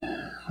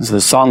As the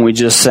song we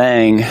just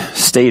sang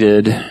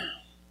stated,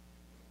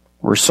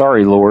 we're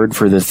sorry, Lord,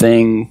 for the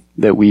thing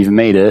that we've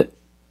made it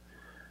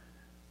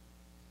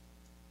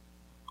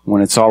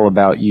when it's all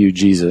about you,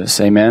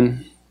 Jesus.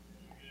 Amen?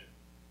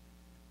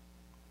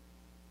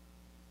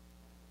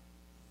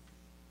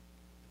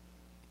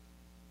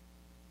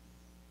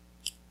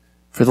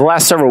 For the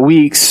last several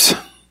weeks,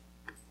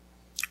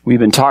 we've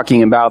been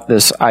talking about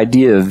this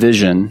idea of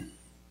vision.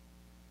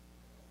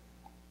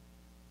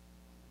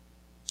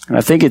 And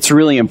I think it's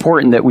really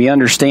important that we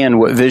understand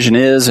what vision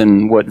is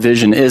and what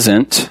vision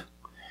isn't.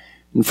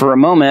 And for a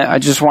moment, I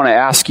just want to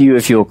ask you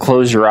if you'll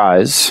close your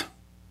eyes.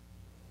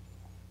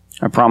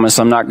 I promise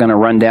I'm not going to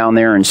run down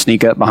there and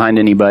sneak up behind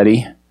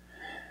anybody.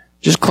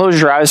 Just close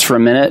your eyes for a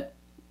minute.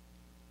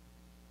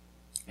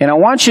 And I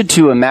want you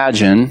to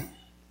imagine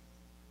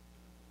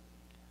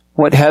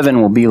what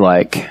heaven will be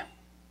like.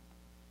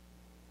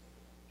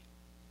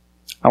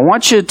 I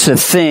want you to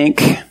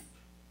think,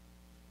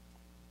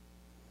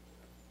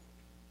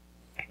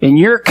 in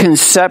your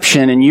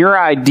conception, in your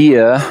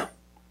idea,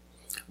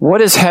 what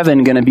is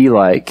heaven going to be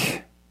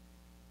like?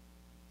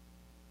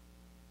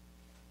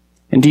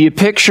 And do you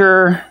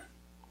picture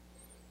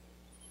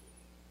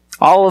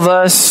all of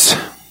us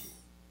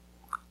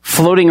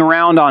floating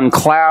around on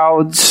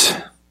clouds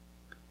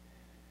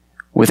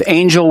with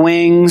angel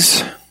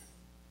wings,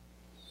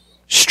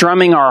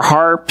 strumming our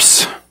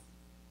harps?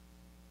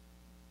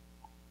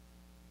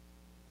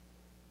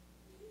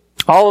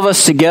 All of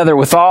us together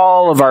with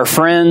all of our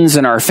friends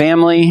and our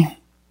family.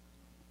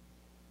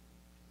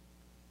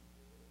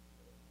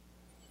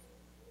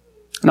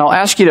 And I'll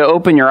ask you to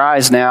open your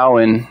eyes now,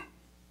 and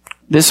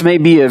this may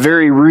be a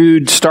very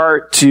rude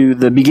start to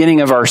the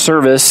beginning of our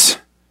service,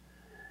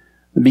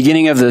 the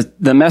beginning of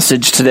the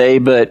message today,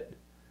 but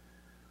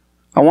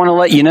I want to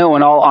let you know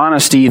in all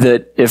honesty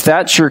that if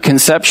that's your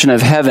conception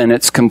of heaven,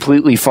 it's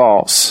completely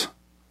false.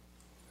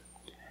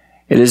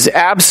 It is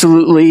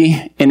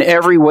absolutely, in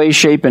every way,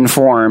 shape, and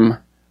form,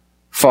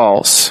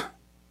 false.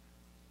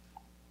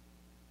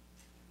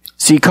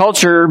 See,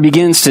 culture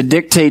begins to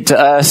dictate to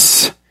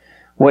us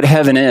what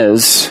heaven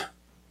is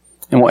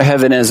and what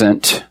heaven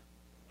isn't.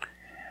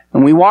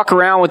 And we walk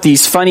around with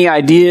these funny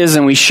ideas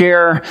and we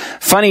share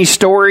funny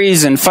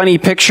stories and funny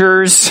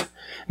pictures.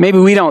 Maybe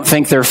we don't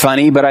think they're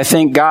funny, but I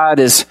think God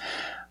is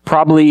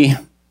probably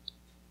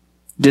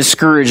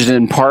discouraged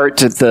in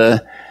part at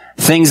the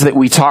things that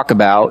we talk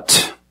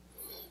about,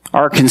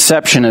 our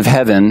conception of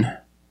heaven,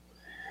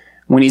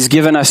 when He's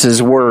given us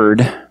His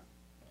Word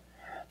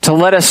to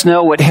let us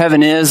know what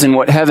heaven is and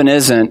what heaven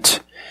isn't.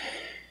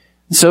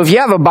 So if you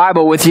have a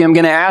Bible with you, I'm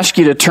going to ask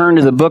you to turn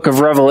to the book of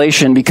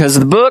Revelation, because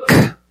the book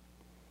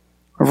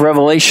of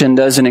Revelation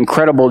does an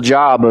incredible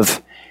job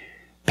of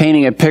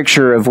painting a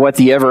picture of what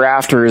the ever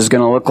after is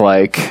going to look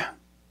like.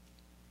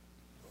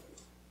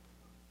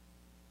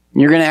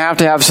 You're going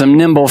to have some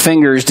nimble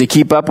fingers to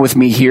keep up with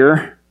me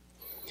here.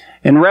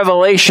 In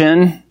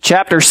Revelation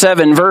chapter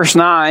 7, verse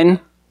 9,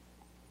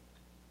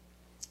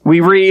 we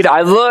read,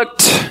 I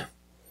looked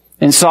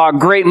and saw a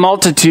great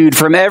multitude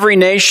from every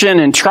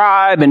nation and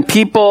tribe and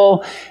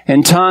people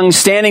and tongue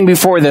standing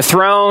before the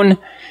throne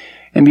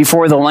and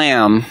before the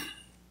Lamb.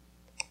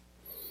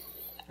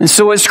 And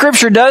so what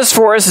Scripture does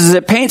for us is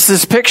it paints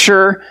this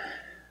picture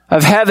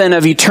of heaven,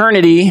 of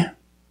eternity,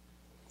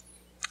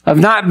 of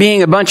not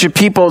being a bunch of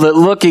people that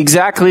look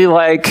exactly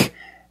like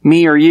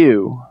me or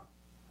you.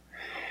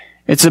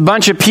 It's a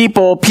bunch of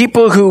people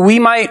who we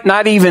might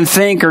not even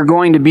think are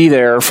going to be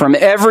there, from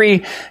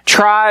every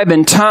tribe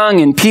and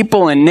tongue and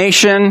people and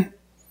nation.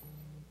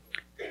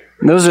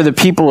 And those are the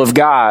people of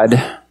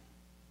God,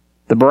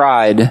 the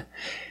bride.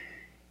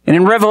 And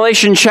in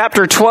Revelation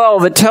chapter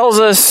 12, it tells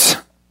us,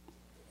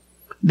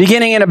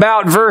 beginning in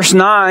about verse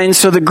 9,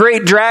 so the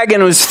great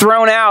dragon was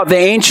thrown out, the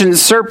ancient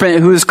serpent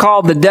who is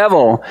called the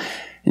devil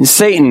and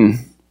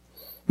Satan,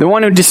 the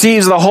one who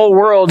deceives the whole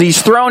world.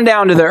 He's thrown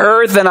down to the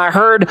earth, and I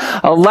heard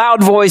a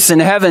loud voice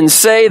in heaven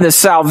say, the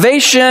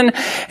salvation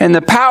and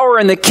the power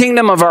and the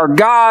kingdom of our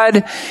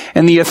God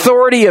and the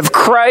authority of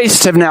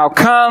Christ have now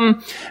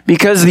come,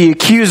 because the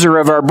accuser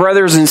of our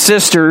brothers and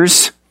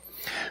sisters,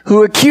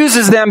 who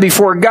accuses them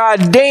before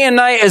God day and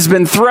night, has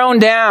been thrown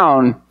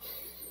down.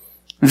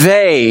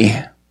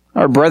 They,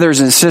 our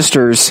brothers and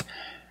sisters,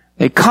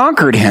 they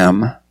conquered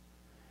him.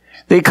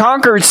 They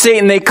conquered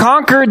Satan. They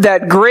conquered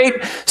that great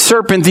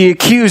serpent, the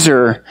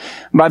accuser,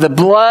 by the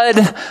blood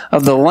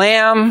of the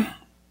Lamb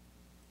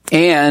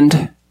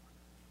and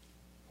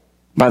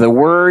by the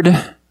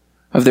word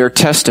of their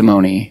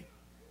testimony.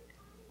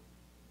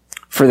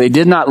 For they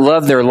did not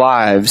love their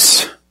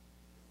lives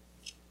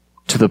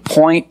to the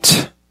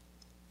point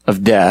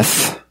of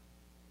death.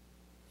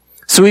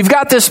 So we've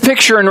got this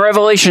picture in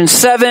Revelation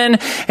 7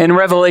 and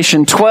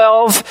Revelation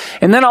 12.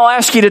 And then I'll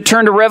ask you to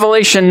turn to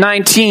Revelation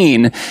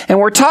 19. And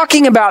we're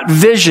talking about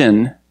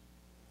vision.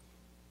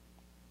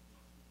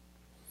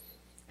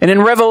 And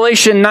in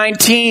Revelation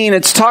 19,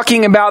 it's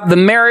talking about the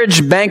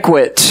marriage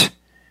banquet.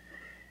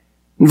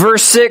 In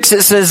verse 6,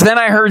 it says, Then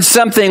I heard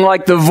something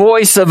like the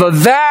voice of a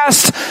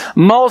vast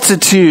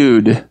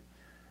multitude,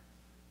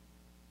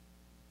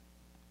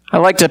 I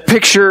like to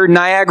picture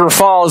Niagara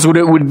Falls, what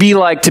it would be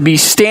like to be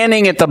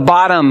standing at the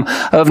bottom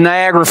of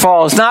Niagara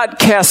Falls, not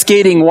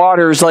cascading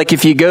waters like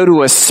if you go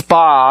to a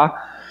spa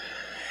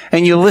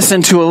and you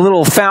listen to a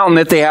little fountain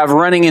that they have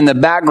running in the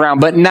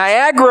background, but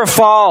Niagara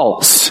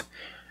Falls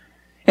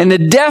and the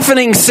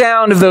deafening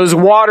sound of those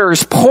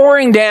waters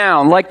pouring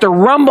down like the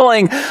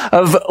rumbling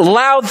of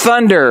loud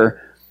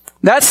thunder.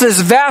 That's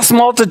this vast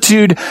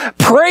multitude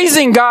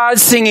praising God,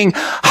 singing,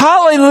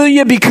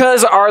 "Hallelujah,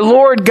 because our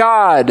Lord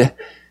God,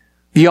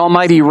 the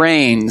Almighty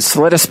reigns.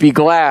 Let us be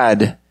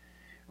glad,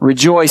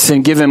 rejoice,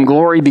 and give Him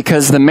glory,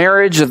 because the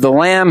marriage of the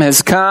Lamb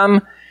has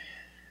come,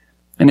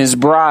 and His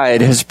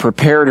bride has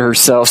prepared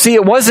herself." See,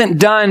 it wasn't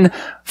done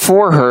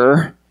for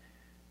her.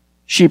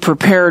 She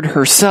prepared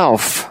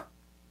herself.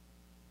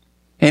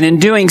 And in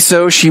doing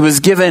so, she was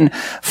given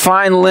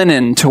fine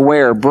linen to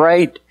wear,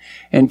 bright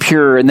and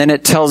pure. And then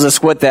it tells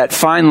us what that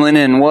fine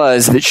linen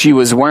was that she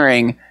was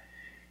wearing.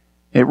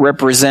 It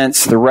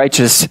represents the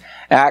righteous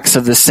acts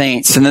of the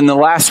saints. And then the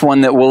last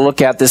one that we'll look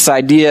at, this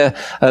idea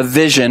of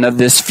vision, of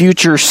this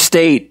future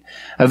state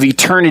of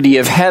eternity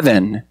of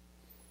heaven.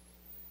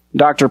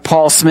 Dr.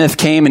 Paul Smith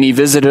came and he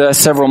visited us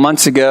several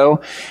months ago,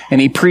 and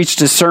he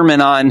preached a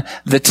sermon on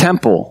the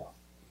temple.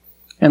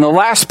 And the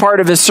last part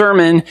of his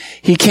sermon,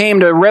 he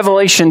came to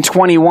Revelation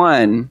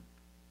 21.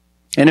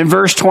 And in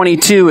verse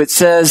 22, it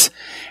says,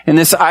 in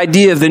this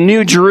idea of the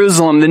new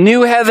Jerusalem, the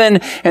new heaven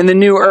and the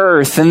new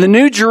earth. And the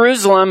new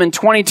Jerusalem, in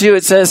 22,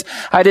 it says,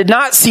 "I did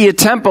not see a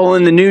temple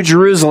in the new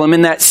Jerusalem,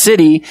 in that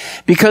city,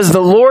 because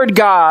the Lord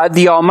God,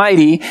 the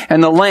Almighty,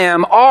 and the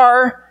Lamb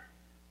are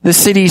the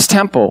city's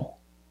temple."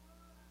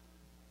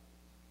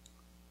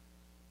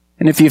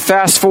 And if you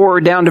fast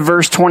forward down to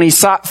verse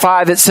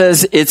 25, it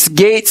says, "Its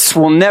gates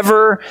will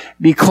never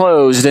be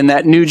closed in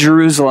that new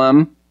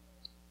Jerusalem,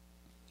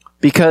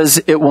 because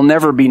it will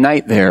never be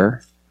night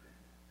there.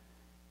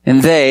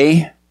 And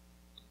they,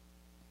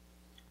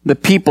 the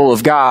people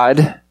of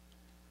God,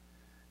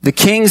 the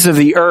kings of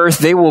the earth,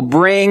 they will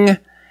bring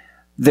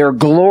their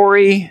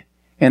glory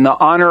and the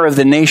honor of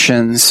the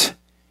nations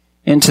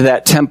into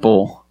that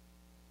temple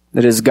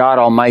that is God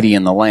Almighty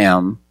and the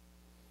Lamb."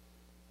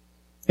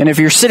 And if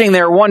you're sitting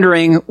there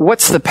wondering,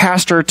 what's the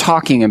pastor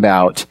talking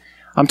about?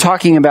 I'm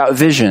talking about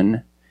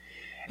vision.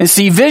 And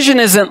see,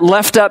 vision isn't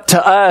left up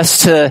to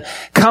us to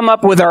come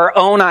up with our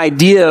own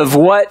idea of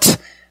what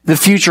the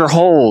future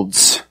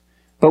holds,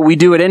 but we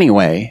do it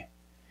anyway.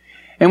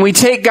 And we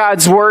take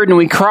God's word and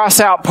we cross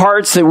out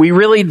parts that we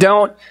really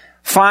don't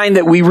find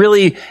that we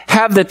really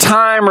have the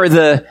time or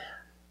the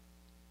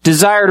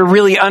desire to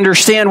really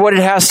understand what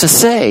it has to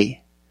say.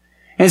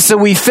 And so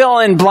we fill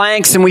in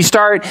blanks and we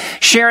start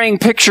sharing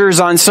pictures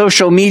on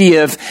social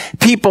media of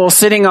people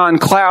sitting on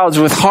clouds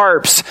with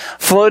harps,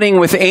 floating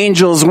with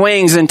angels'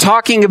 wings, and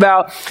talking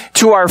about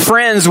to our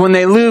friends when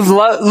they lose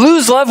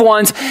loved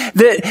ones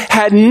that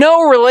had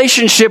no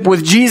relationship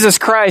with Jesus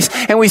Christ.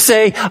 And we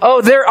say,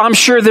 "Oh, I'm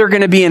sure they're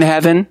going to be in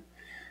heaven.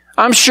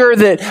 I'm sure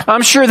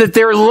that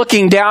they're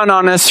looking down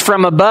on us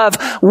from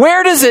above."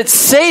 Where does it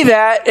say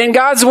that in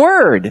God's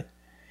word?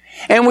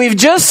 And we've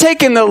just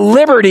taken the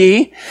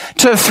liberty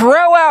to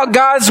throw out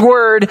God's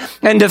word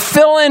and to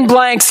fill in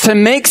blanks to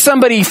make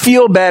somebody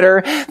feel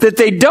better, that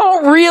they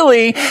don't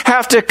really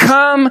have to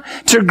come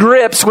to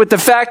grips with the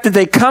fact that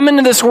they come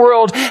into this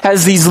world,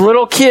 as these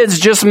little kids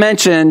just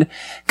mentioned,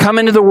 come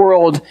into the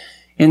world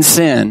in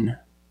sin.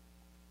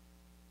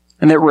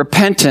 And that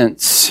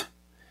repentance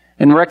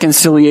and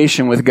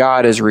reconciliation with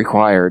God is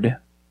required.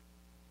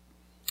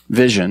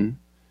 Vision.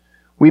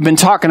 We've been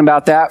talking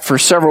about that for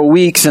several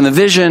weeks, and the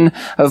vision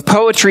of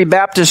Poetry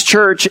Baptist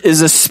Church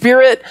is a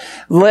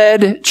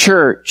Spirit-led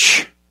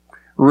church,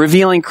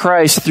 revealing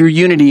Christ through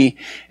unity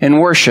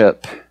and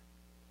worship.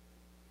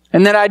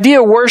 And that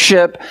idea of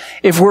worship,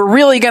 if we're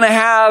really going to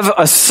have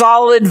a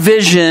solid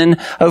vision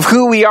of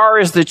who we are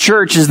as the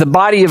church, as the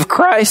body of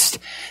Christ,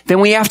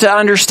 then we have to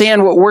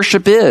understand what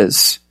worship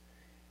is.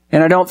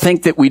 And I don't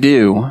think that we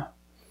do.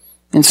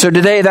 And so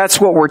today,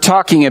 that's what we're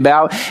talking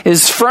about,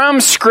 is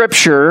from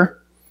Scripture.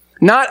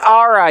 Not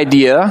our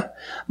idea,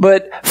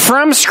 but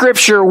from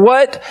Scripture,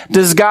 what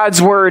does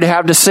God's Word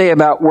have to say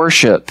about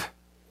worship?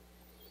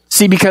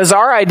 See, because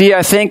our idea,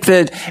 I think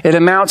that it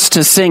amounts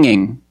to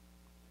singing.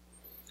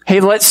 Hey,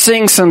 let's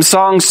sing some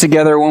songs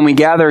together when we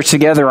gather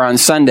together on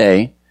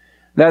Sunday.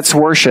 That's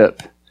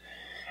worship.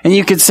 And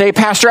you could say,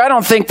 "Pastor, I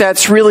don't think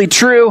that's really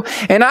true."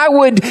 And I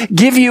would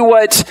give you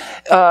what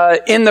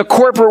in the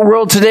corporate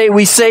world today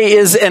we say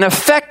is an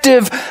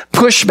effective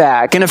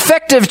pushback, an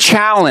effective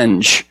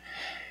challenge.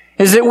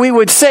 Is that we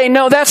would say,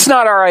 no, that's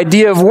not our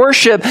idea of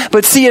worship,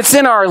 but see, it's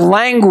in our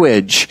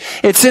language.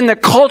 It's in the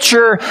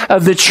culture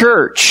of the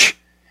church.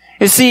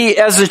 You see,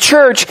 as a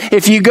church,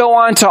 if you go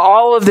on to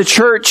all of the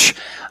church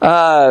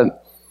headhunting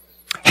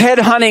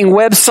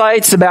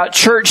websites about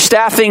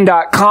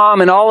churchstaffing.com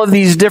and all of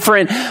these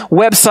different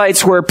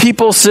websites where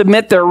people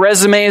submit their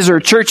resumes, or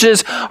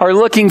churches are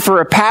looking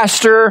for a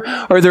pastor,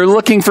 or they're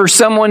looking for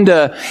someone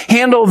to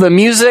handle the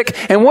music.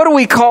 And what do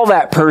we call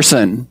that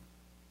person?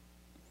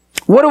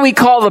 What do we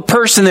call the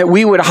person that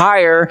we would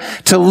hire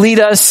to lead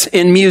us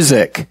in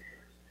music?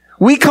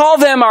 We call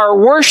them our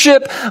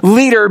worship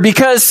leader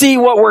because, see,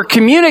 what we're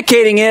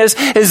communicating is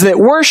that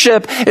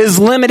worship is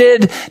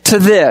limited to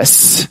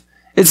this.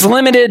 It's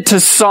limited to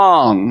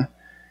song.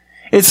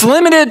 It's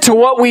limited to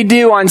what we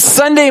do on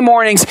Sunday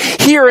mornings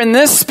here in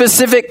this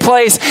specific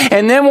place.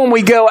 And then when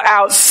we go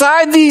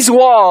outside these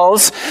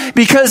walls,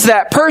 because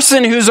that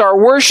person who's our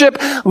worship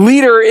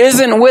leader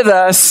isn't with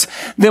us,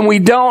 then we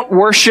don't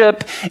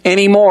worship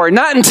anymore.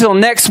 Not until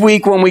next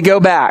week when we go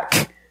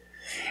back.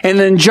 And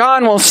then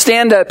John will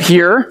stand up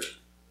here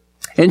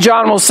and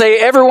John will say,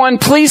 everyone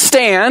please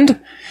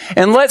stand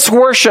and let's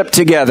worship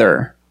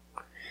together.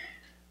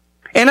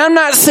 And I'm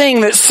not saying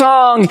that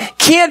song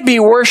can't be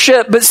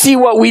worship, but see,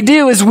 what we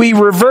do is we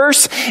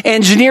reverse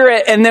engineer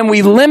it and then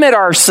we limit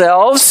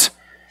ourselves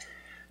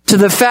to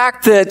the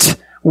fact that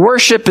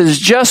worship is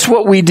just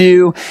what we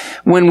do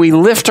when we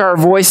lift our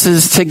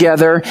voices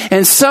together.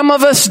 And some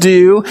of us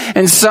do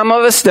and some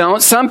of us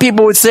don't. Some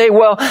people would say,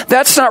 well,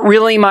 that's not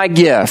really my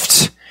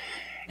gift.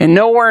 And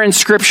nowhere in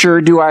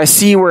Scripture do I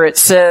see where it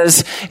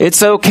says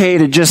it's okay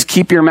to just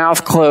keep your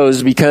mouth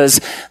closed because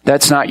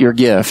that's not your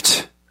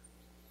gift.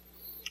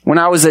 When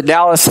I was at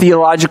Dallas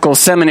Theological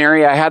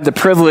Seminary, I had the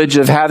privilege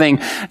of having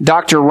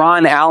Dr.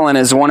 Ron Allen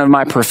as one of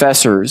my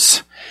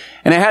professors.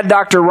 And I had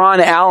Dr. Ron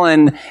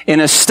Allen in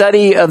a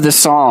study of the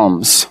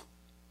Psalms.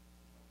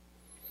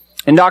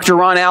 And Dr.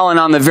 Ron Allen,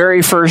 on the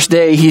very first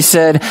day, he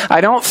said, I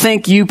don't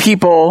think you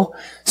people,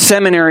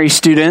 seminary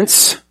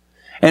students,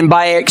 and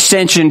by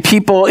extension,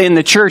 people in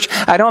the church,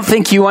 I don't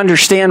think you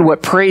understand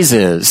what praise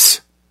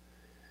is.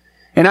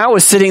 And I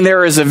was sitting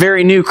there as a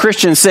very new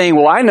Christian saying,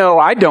 well,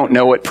 I don't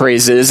know what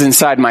praise is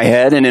inside my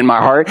head and in my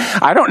heart.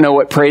 I don't know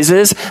what praise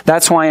is.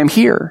 That's why I'm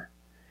here.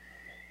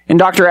 And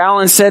Dr.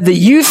 Allen said that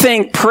you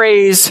think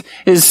praise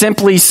is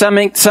simply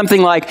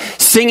something like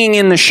singing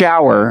in the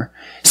shower,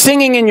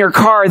 singing in your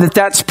car,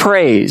 that's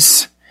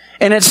praise.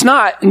 And it's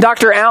not. And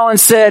Dr. Allen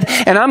said,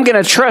 and I'm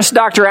going to trust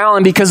Dr.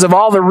 Allen because of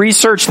all the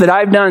research that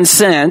I've done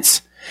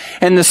since,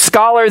 and the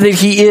scholar that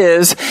he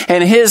is,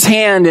 and his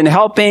hand in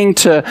helping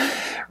to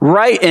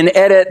write and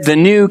edit the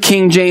New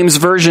King James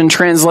Version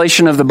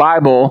translation of the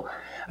Bible,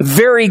 a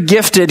very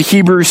gifted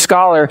Hebrew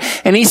scholar.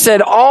 And he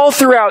said all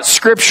throughout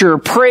Scripture,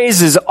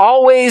 praise is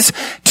always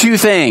two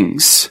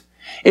things.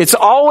 It's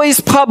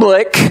always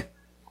public.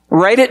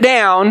 Write it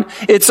down.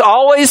 It's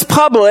always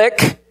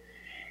public,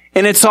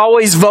 and it's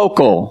always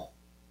vocal.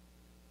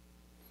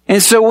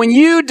 And so when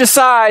you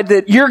decide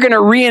that you're going to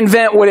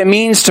reinvent what it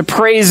means to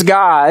praise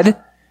God,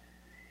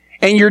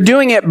 and you're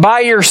doing it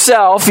by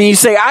yourself, and you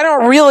say, I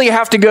don't really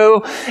have to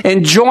go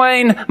and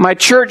join my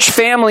church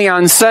family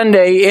on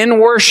Sunday in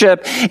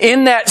worship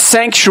in that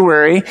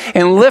sanctuary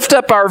and lift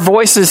up our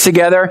voices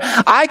together.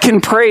 I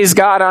can praise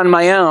God on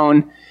my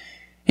own.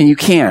 And you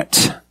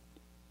can't.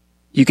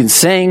 You can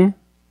sing,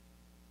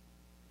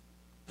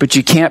 but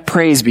you can't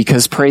praise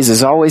because praise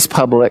is always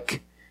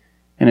public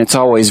and it's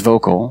always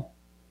vocal.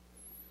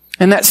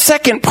 And that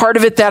second part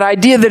of it, that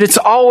idea that it's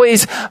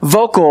always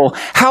vocal,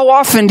 how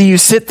often do you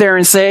sit there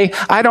and say,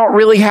 I don't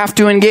really have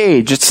to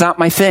engage. It's not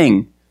my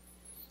thing.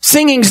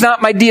 Singing's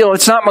not my deal.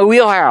 It's not my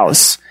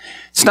wheelhouse.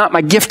 It's not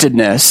my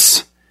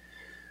giftedness.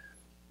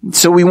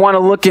 So we want to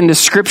look into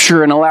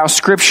Scripture and allow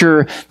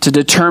Scripture to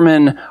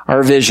determine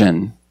our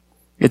vision.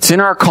 It's in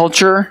our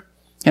culture,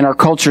 and our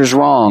culture's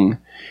wrong.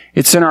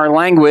 It's in our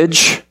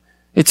language.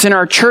 It's in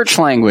our church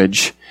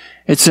language.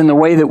 It's in the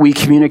way that we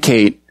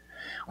communicate.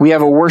 We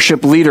have a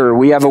worship leader.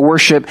 We have a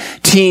worship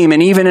team.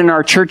 And even in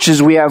our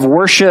churches, we have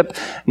worship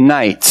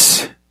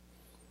nights.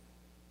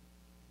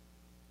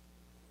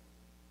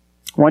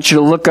 I want you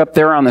to look up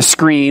there on the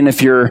screen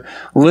if you're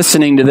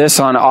listening to this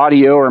on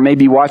audio or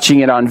maybe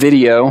watching it on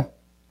video.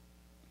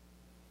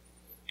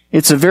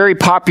 It's a very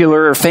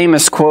popular or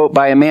famous quote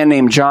by a man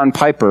named John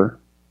Piper.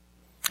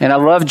 And I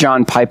love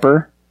John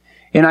Piper.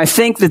 And I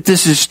think that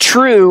this is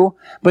true,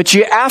 but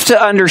you have to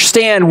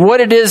understand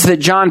what it is that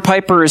John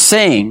Piper is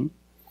saying.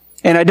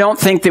 And I don't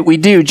think that we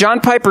do.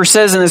 John Piper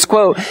says in this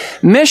quote,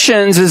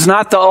 missions is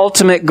not the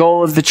ultimate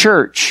goal of the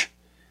church.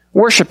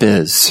 Worship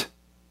is.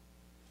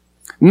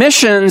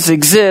 Missions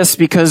exist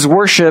because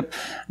worship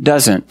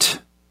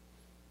doesn't.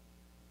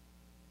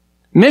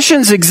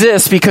 Missions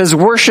exist because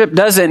worship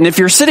doesn't. And if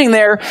you're sitting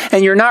there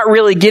and you're not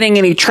really getting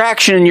any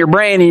traction in your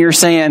brain and you're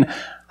saying,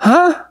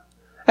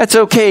 that's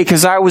okay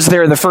because I was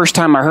there the first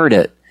time I heard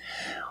it.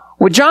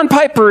 What John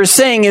Piper is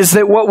saying is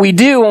that what we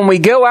do when we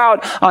go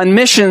out on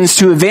missions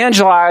to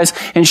evangelize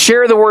and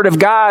share the Word of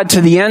God to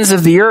the ends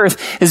of the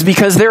earth is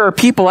because there are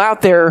people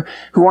out there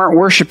who aren't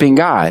worshiping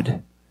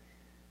God.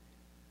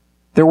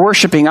 They're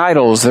worshiping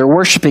idols. They're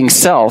worshiping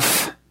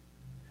self.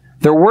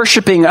 They're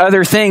worshiping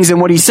other things.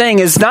 And what he's saying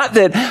is not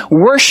that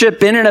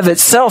worship in and of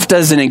itself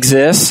doesn't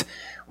exist.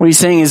 What he's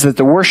saying is that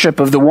the worship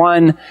of the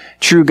one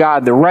true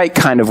God, the right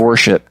kind of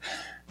worship,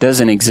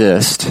 doesn't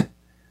exist.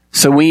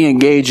 So we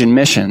engage in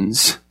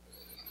missions.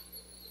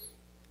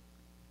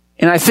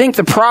 And I think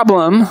the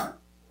problem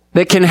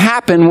that can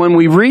happen when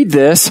we read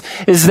this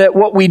is that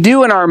what we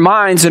do in our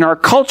minds, in our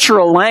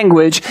cultural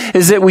language,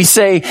 is that we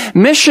say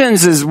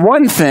missions is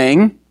one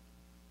thing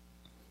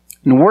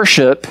and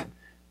worship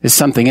is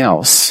something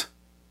else.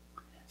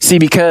 See,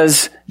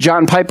 because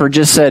John Piper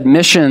just said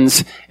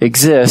missions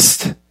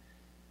exist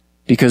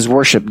because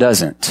worship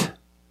doesn't.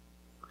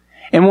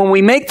 And when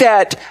we make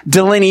that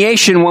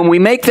delineation, when we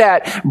make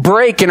that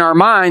break in our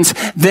minds,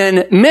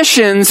 then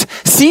missions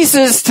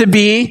ceases to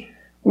be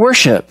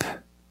worship.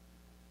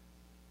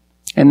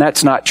 And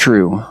that's not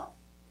true.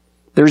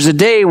 There's a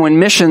day when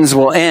missions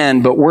will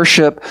end, but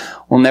worship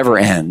will never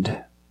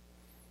end.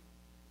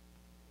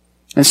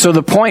 And so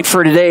the point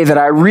for today that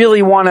I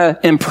really want to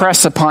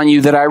impress upon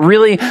you, that I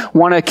really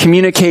want to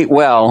communicate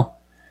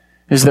well,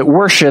 is that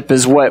worship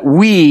is what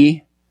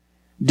we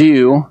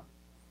do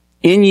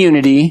in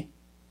unity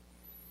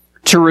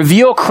to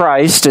reveal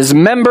Christ as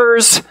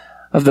members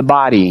of the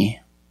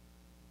body.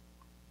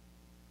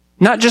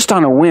 Not just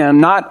on a whim,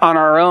 not on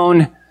our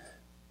own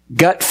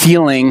gut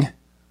feeling,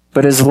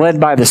 but as led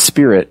by the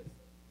Spirit.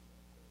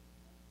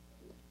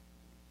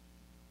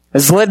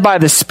 As led by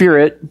the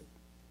Spirit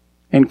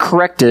and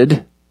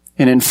corrected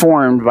and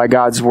informed by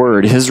God's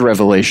Word, His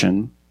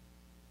revelation.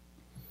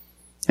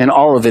 And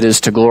all of it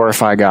is to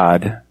glorify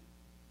God.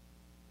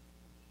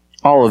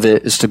 All of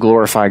it is to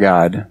glorify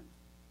God.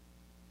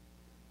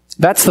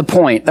 That's the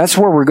point. That's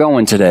where we're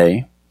going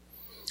today.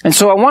 And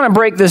so I want to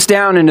break this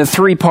down into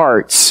 3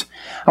 parts.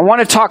 I want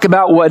to talk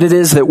about what it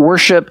is that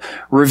worship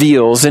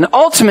reveals. And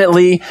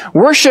ultimately,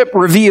 worship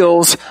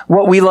reveals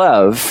what we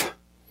love.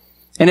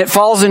 And it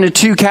falls into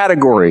 2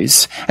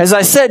 categories. As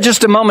I said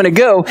just a moment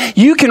ago,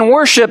 you can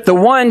worship the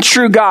one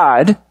true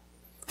God,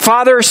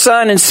 Father,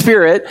 Son, and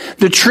Spirit,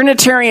 the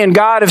Trinitarian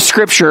God of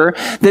Scripture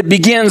that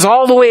begins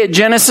all the way at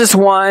Genesis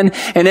 1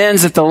 and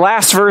ends at the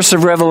last verse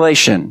of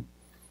Revelation.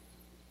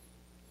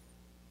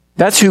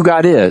 That's who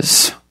God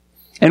is.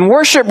 And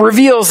worship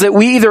reveals that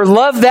we either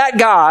love that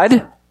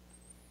God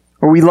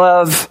or we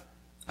love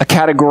a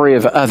category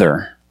of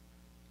other.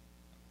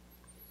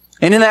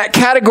 And in that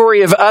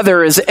category of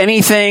other is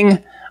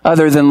anything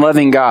other than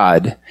loving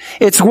God.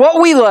 It's what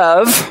we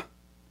love,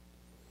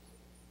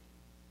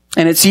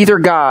 and it's either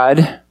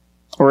God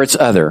or it's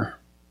other.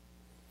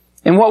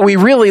 And what we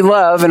really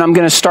love, and I'm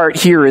going to start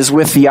here, is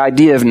with the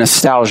idea of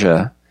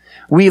nostalgia.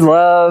 We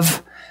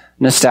love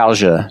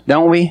nostalgia,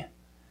 don't we?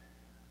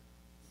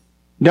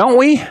 Don't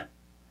we?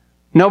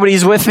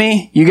 Nobody's with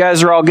me? You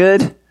guys are all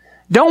good?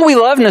 Don't we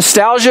love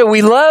nostalgia?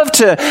 We love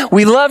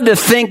to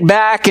think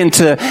back and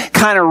to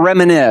kind of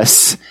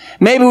reminisce.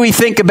 Maybe we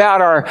think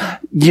about our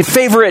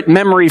favorite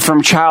memory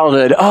from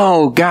childhood.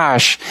 Oh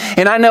gosh.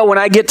 And I know when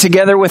I get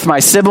together with my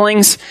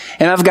siblings,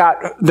 and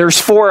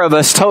there's 4 of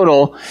us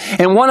total,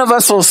 and one of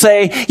us will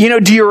say,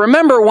 do you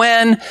remember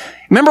when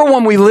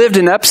we lived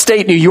in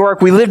upstate New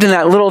York? We lived in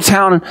that little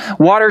town,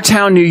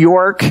 Watertown, New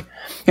York.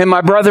 And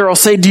my brother will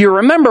say, do you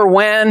remember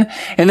when?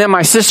 And then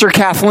my sister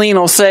Kathleen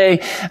will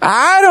say,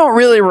 I don't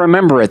really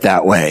remember it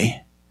that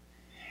way.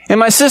 And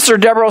my sister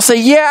Deborah will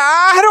say, yeah,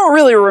 I don't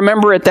really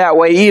remember it that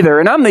way either.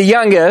 And I'm the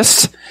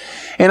youngest.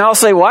 And I'll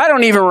say, well, I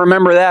don't even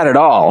remember that at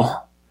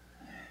all.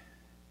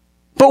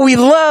 But we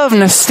love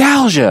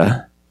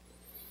nostalgia.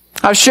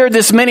 I've shared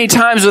this many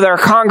times with our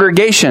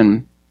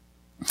congregation.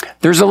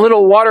 There's a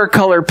little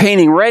watercolor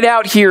painting right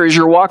out here as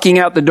you're walking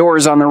out the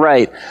doors on the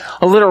right.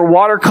 A little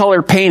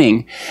watercolor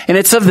painting. And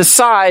it's of the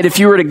side, if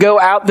you were to go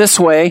out this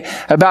way,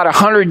 about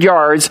 100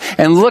 yards,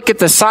 and look at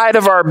the side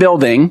of our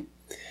building.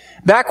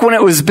 Back when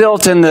it was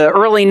built in the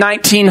early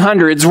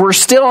 1900s, we're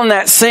still in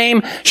that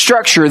same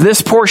structure,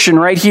 this portion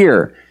right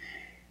here.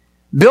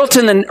 Built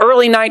in the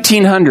early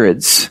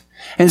 1900s.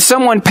 And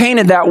someone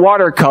painted that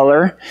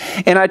watercolor,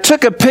 and I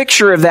took a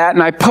picture of that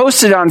and I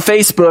posted it on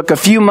Facebook a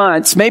few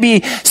months,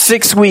 maybe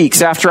 6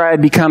 weeks after I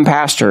had become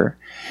pastor.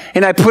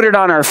 And I put it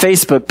on our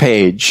Facebook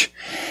page.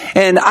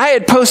 And I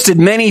had posted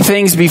many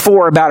things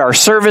before about our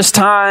service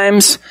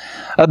times,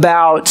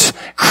 about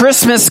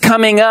Christmas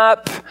coming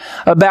up,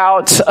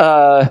 about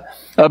a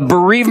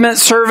bereavement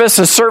service,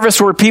 a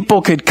service where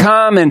people could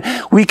come and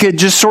we could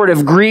just sort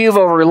of grieve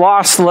over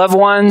lost loved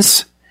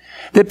ones.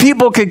 That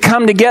people could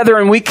come together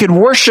and we could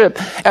worship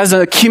as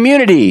a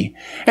community.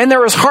 And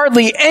there was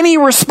hardly any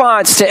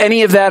response to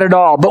any of that at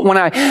all. But when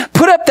I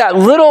put up that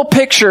little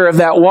picture of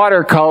that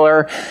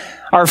watercolor,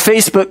 our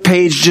Facebook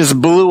page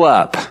just blew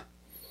up.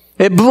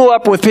 It blew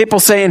up with people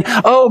saying,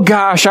 oh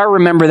gosh, I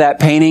remember that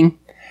painting.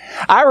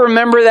 I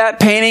remember that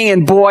painting,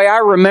 and boy, I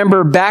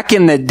remember back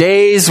in the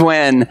days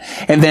when,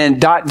 and then ...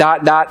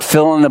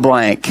 fill in the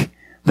blank.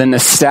 The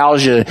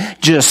nostalgia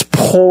just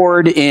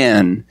poured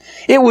in.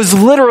 It was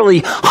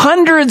literally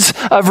hundreds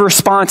of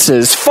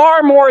responses,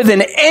 far more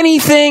than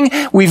anything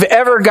we've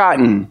ever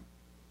gotten.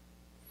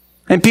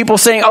 And people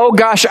saying, oh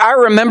gosh, I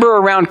remember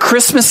around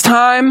Christmas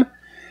time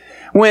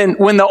when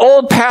the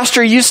old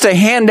pastor used to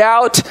hand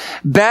out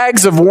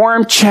bags of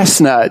warm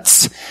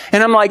chestnuts.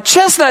 And I'm like,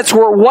 chestnuts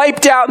were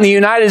wiped out in the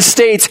United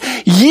States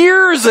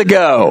years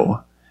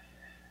ago.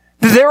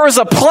 There was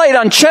a blight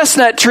on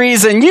chestnut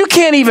trees and you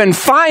can't even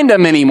find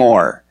them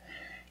anymore.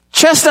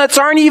 Chestnuts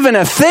aren't even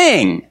a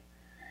thing.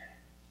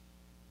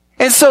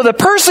 And so the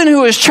person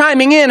who is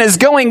chiming in is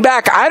going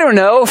back,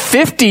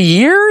 50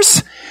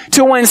 years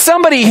to when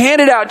somebody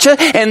handed out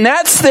and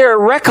that's their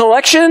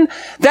recollection,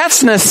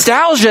 that's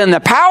nostalgia and the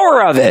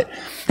power of it.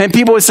 And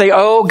people would say,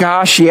 oh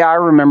gosh, yeah, I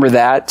remember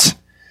that.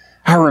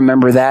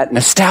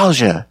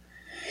 Nostalgia.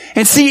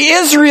 And see,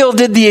 Israel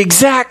did the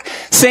exact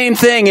same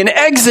thing. In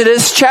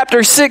Exodus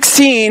chapter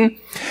 16,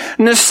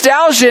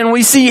 nostalgia, and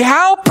we see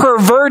how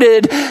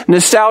perverted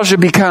nostalgia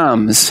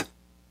becomes.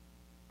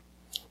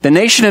 The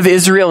nation of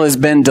Israel has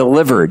been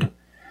delivered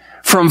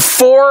from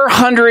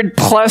 400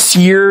 plus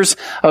years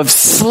of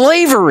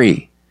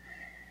slavery.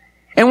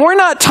 And we're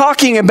not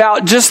talking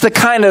about just the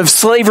kind of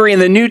slavery in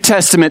the New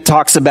Testament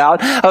talks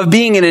about, of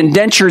being an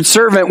indentured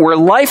servant where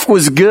life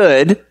was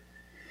good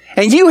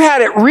and you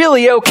had it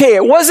really okay.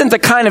 It wasn't the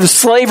kind of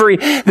slavery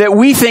that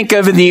we think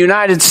of in the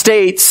United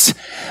States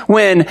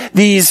when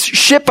these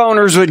ship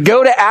owners would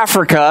go to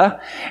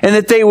Africa and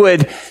that they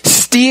would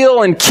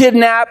steal and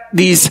kidnap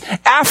these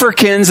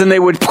Africans and they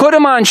would put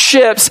them on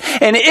ships.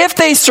 And if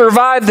they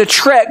survived the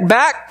trek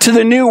back to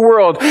the New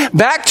World,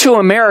 back to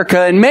America,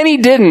 and many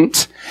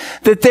didn't,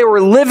 that they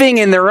were living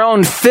in their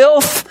own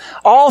filth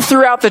all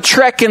throughout the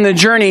trek and the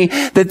journey,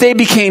 that they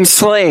became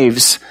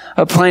slaves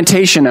of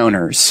plantation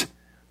owners.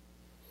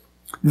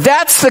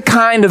 That's the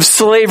kind of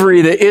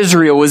slavery that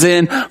Israel was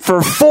in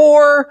for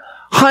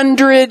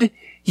 400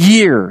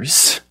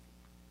 years.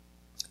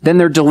 Then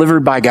they're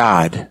delivered by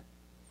God.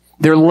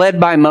 They're led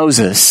by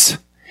Moses.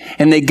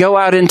 And they go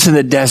out into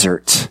the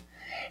desert.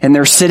 And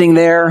they're sitting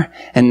there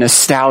and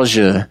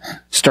nostalgia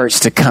starts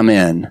to come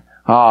in.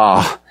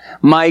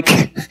 Mike,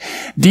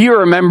 do you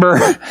remember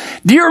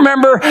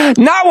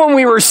not when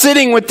we were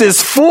sitting with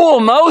this fool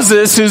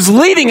Moses who's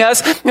leading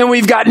us and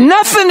we've got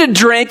nothing to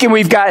drink and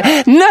we've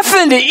got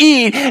nothing to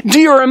eat. Do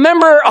you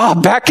remember,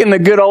 back in the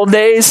good old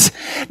days?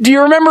 Do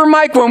you remember,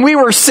 Mike, when we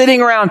were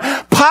sitting around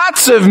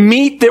pots of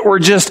meat that were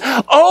just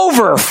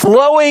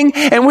overflowing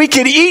and we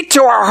could eat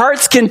to our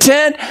heart's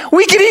content?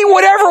 We could eat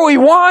whatever we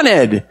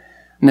wanted.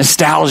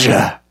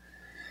 Nostalgia.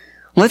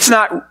 Let's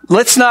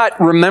not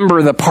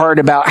remember the part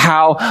about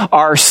how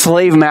our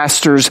slave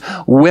masters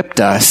whipped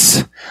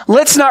us.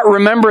 Let's not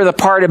remember the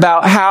part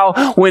about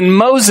how when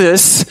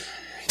Moses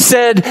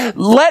said,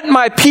 let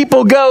my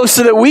people go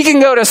so that we can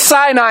go to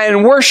Sinai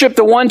and worship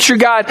the one true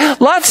God.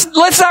 Let's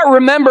not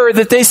remember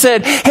that they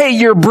said, hey,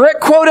 your brick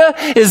quota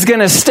is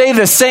going to stay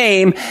the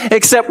same,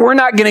 except we're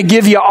not going to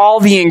give you all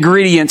the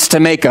ingredients to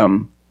make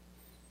them.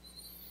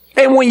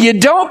 And when you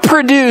don't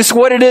produce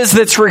what it is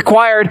that's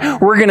required,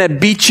 we're going to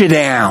beat you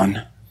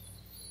down.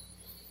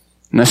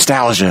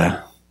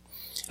 Nostalgia.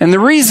 And the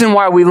reason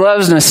why we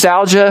love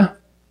nostalgia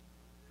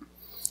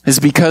is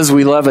because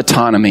we love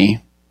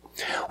autonomy.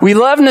 We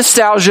love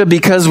nostalgia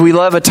because we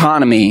love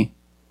autonomy.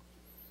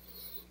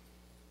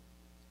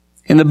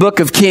 In the book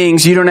of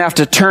Kings, you don't have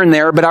to turn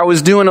there, but I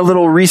was doing a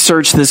little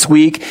research this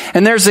week,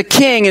 and there's a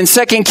king in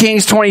 2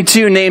 Kings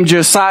 22 named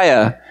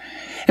Josiah.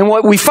 And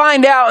what we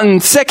find out in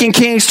 2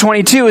 Kings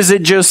 22 is that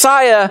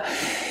Josiah,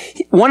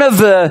 one of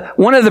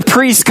the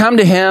priests come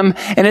to him,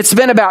 and it's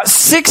been about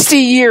 60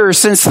 years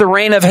since the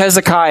reign of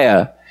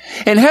Hezekiah.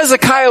 And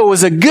Hezekiah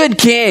was a good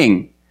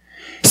king.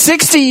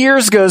 60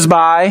 years goes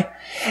by,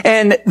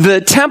 and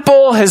the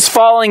temple is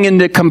falling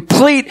into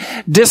complete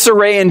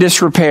disarray and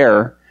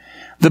disrepair.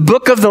 The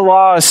book of the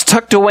law is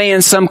tucked away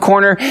in some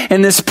corner,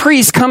 and this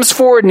priest comes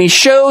forward and he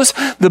shows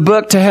the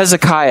book to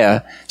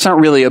Hezekiah. It's not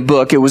really a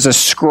book, it was a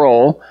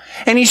scroll.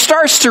 And he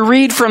starts to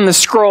read from the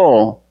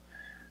scroll,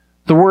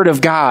 the Word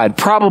of God,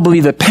 probably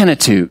the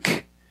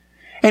Pentateuch.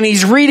 And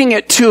he's reading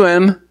it to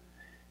him,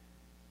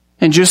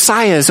 and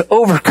Josiah is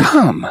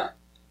overcome.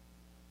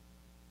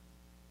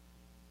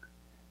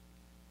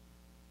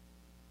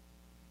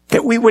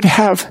 That we would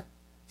have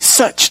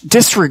such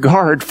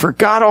disregard for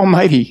God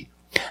Almighty,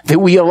 that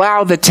we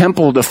allow the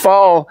temple to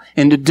fall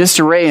into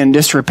disarray and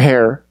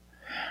disrepair,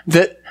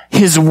 that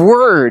His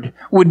Word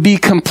would be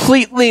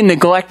completely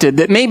neglected,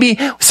 that maybe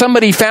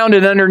somebody found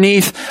it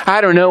underneath,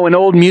 an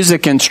old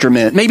music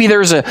instrument. Maybe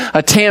there's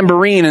a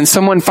tambourine and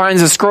someone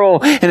finds a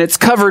scroll and it's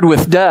covered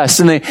with dust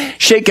and they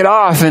shake it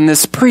off and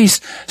this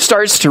priest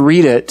starts to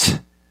read it.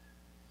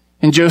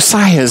 And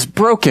Josiah is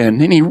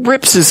broken and he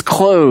rips his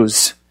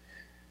clothes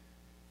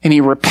and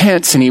he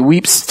repents and he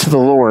weeps to the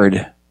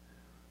Lord.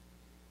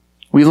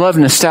 We love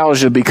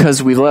nostalgia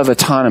because we love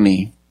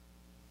autonomy.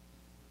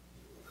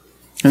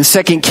 In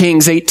 2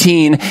 Kings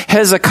 18,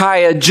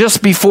 Hezekiah,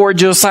 just before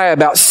Josiah,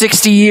 about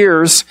 60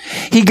 years,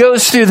 he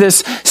goes through this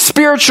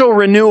spiritual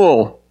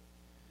renewal.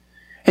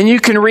 And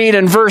you can read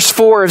in verse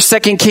 4 of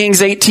 2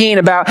 Kings 18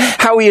 about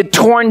how he had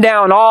torn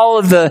down all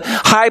of the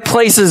high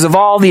places of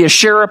all the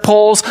Asherah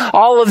poles,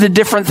 all of the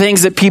different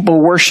things that people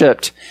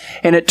worshipped.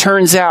 And it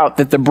turns out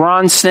that the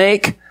bronze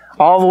snake,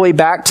 all the way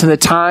back to the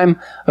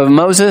time of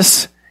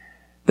Moses,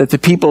 that the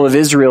people of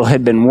Israel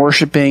had been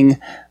worshiping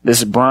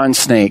this bronze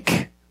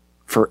snake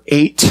for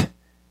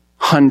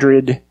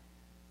 800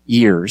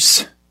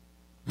 years,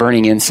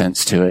 burning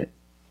incense to it.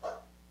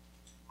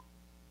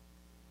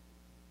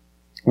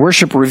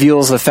 Worship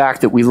reveals the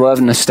fact that we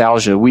love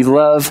nostalgia. We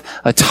love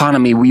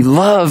autonomy. We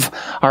love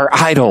our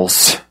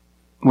idols.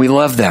 We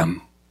love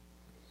them.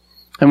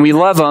 and we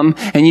love them,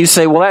 and you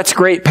say, well, that's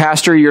great,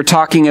 Pastor. You're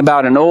talking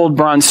about an old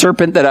bronze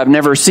serpent that I've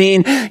never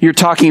seen. You're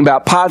talking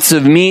about pots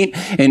of meat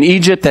in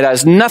Egypt that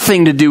has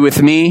nothing to do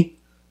with me.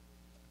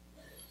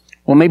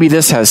 Well, maybe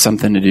this has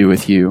something to do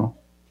with you.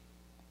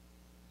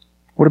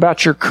 What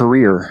about your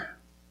career?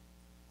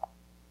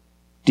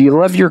 Do you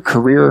love your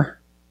career?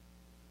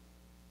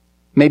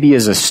 Maybe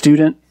as a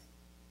student?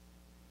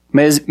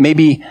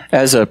 Maybe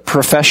as a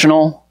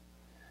professional?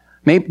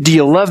 Do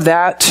you love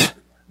that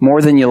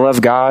more than you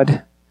love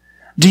God?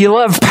 Do you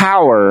love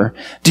power?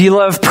 Do you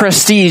love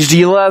prestige? Do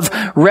you love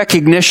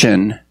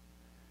recognition?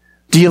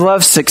 Do you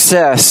love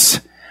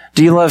success?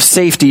 Do you love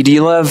safety? Do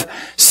you love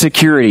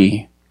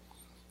security?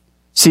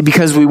 See,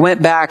 because we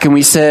went back and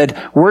we said,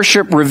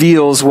 worship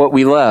reveals what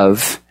we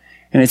love,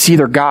 and it's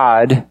either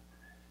God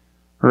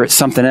or it's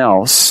something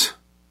else.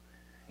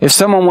 If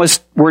someone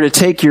were to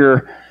take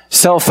your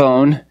cell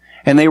phone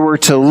and they were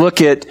to look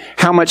at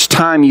how much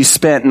time you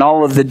spent in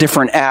all of the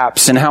different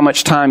apps and how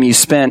much time you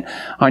spent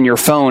on your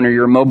phone or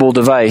your mobile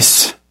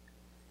device,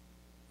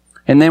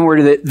 and then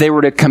they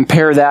were to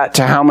compare that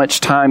to how much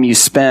time you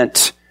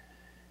spent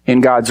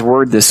in God's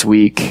Word this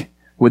week,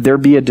 would there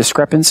be a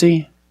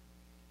discrepancy?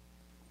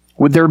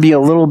 Would there be a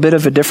little bit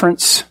of a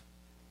difference?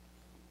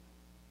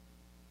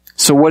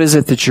 So what is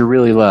it that you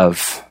really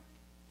love?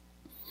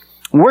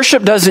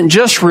 Worship doesn't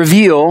just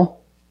reveal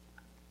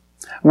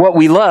what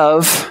we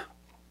love.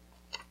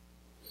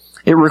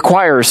 It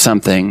requires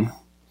something.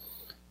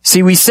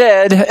 See, we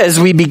said as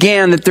we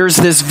began that there's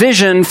this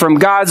vision from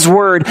God's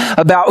Word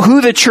about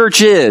who the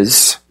church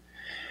is.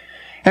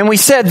 And we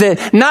said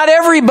that not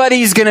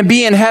everybody's going to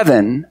be in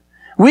heaven.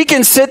 We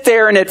can sit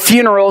there and at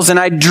funerals, and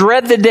I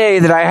dread the day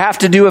that I have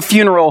to do a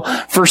funeral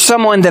for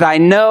someone that I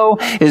know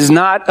is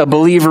not a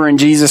believer in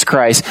Jesus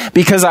Christ,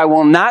 because I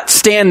will not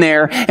stand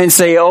there and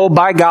say, oh,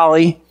 by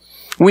golly,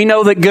 we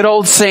know that good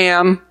old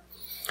Sam,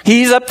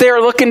 he's up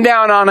there looking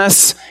down on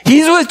us.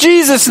 He's with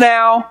Jesus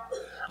now.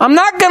 I'm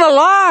not going to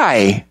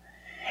lie.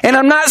 And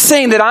I'm not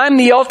saying that I'm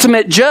the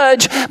ultimate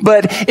judge,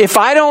 but if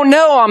I don't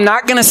know, I'm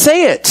not going to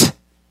say it.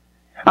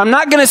 I'm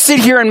not going to sit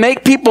here and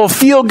make people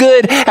feel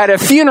good at a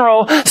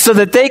funeral so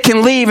that they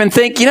can leave and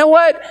think, you know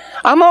what?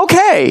 I'm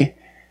okay.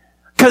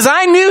 Because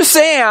I knew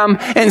Sam,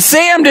 and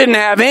Sam didn't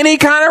have any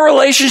kind of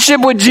relationship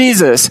with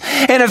Jesus.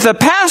 And if the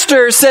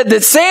pastor said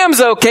that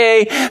Sam's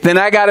okay, then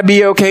I got to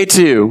be okay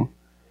too.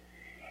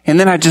 And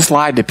then I just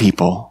lied to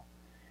people.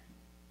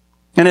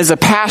 And as a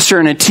pastor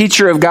and a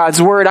teacher of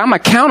God's Word, I'm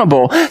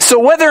accountable. So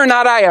whether or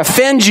not I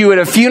offend you at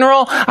a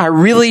funeral, I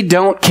really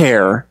don't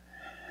care.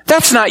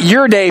 That's not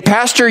your day,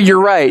 Pastor.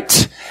 You're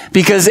right.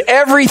 Because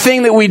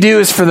everything that we do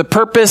is for the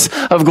purpose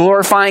of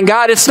glorifying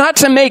God. It's not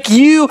to make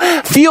you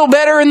feel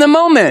better in the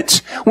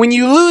moment. When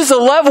you lose a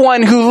loved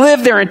one who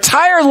lived their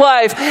entire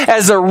life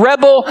as a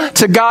rebel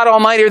to God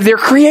Almighty, their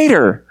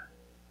Creator,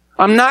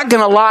 I'm not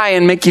going to lie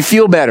and make you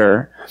feel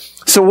better.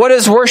 So what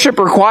does worship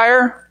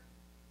require?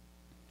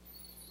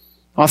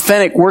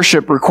 Authentic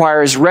worship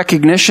requires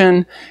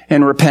recognition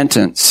and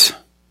repentance.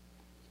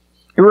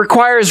 It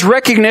requires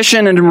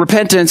recognition and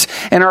repentance.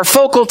 And our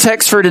focal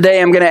text for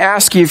today, I'm going to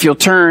ask you if you'll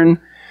turn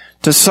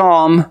to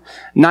Psalm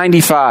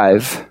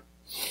 95.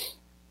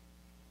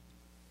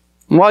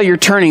 While you're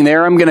turning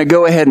there, I'm going to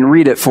go ahead and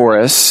read it for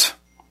us.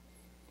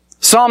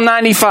 Psalm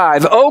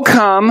 95. Oh,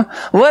 come,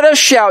 let us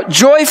shout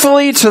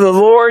joyfully to the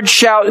Lord,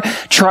 shout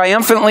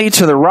triumphantly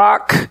to the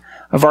rock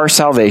of our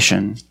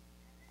salvation.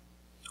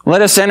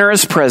 Let us enter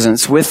His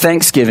presence with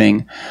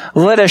thanksgiving.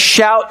 Let us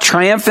shout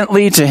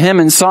triumphantly to Him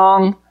in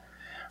song.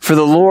 For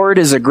the Lord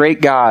is a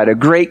great God, a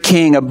great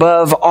King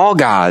above all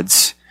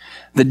gods.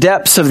 The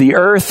depths of the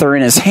earth are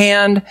in His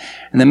hand,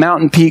 and the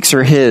mountain peaks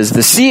are His.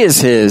 The sea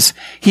is His.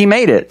 He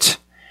made it.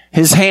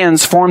 His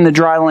hands formed the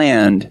dry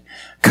land.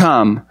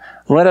 Come,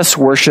 let us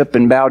worship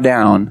and bow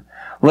down.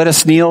 Let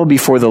us kneel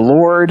before the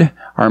Lord,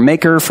 our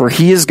Maker, for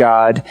He is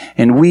God,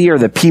 and we are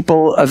the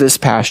people of His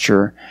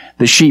pasture,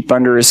 the sheep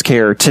under His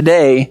care.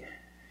 Today,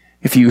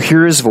 if you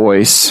hear His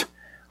voice,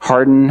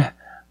 harden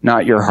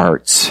not your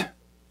hearts.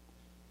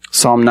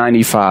 Psalm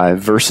 95,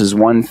 verses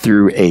 1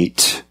 through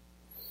 8.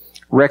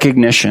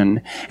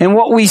 Recognition. And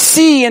what we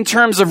see in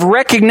terms of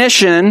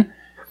recognition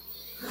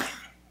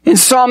in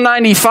Psalm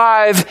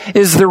 95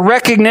 is the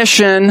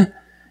recognition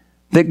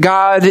that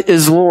God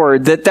is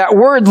Lord. That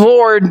word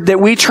Lord that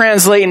we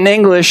translate in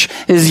English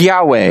is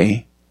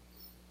Yahweh.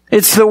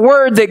 It's the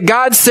word that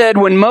God said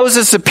when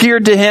Moses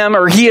appeared to him,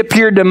 or he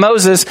appeared to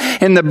Moses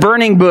in the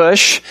burning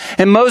bush,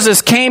 and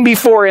Moses came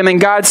before him, and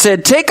God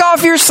said, take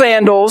off your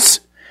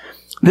sandals.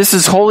 This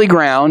is holy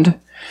ground.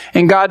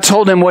 And God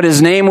told him what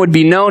his name would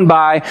be known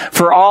by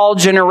for all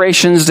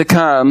generations to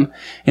come.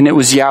 And it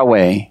was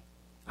Yahweh.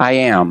 I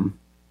am.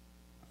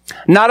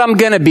 Not I'm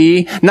gonna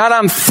be, not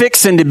I'm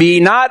fixing to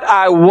be, not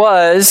I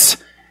was,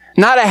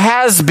 not a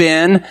has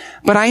been,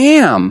 but I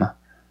am.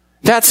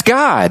 That's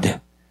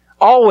God.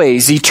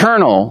 Always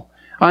eternal,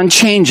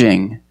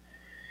 unchanging.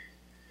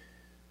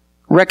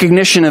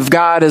 Recognition of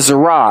God as a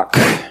rock.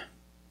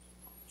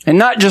 And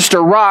not just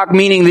a rock,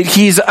 meaning that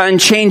he's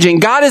unchanging.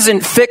 God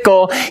isn't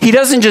fickle. He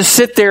doesn't just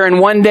sit there and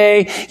one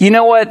day, you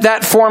know what,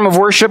 that form of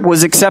worship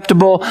was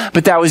acceptable,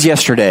 but that was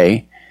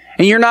yesterday.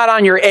 And you're not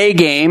on your A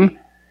game.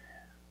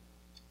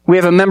 We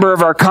have a member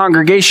of our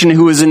congregation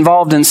who was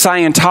involved in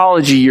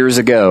Scientology years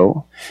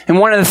ago. And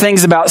one of the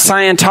things about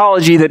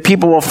Scientology that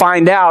people will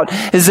find out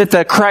is that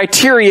the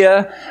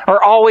criteria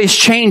are always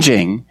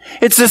changing.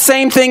 It's the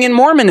same thing in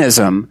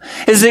Mormonism,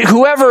 is that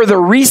whoever the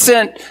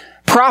recent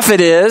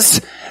prophet is,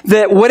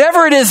 that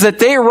whatever it is that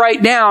they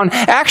write down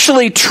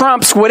actually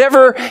trumps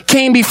whatever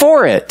came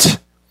before it.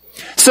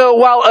 So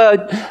while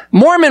a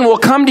Mormon will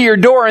come to your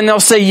door and they'll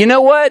say, you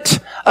know what?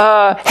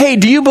 Hey,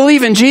 do you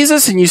believe in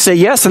Jesus? And you say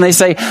yes. And they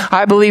say,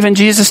 I believe in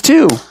Jesus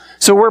too.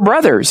 So we're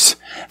brothers.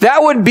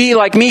 That would be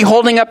like me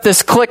holding up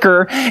this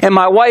clicker and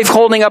my wife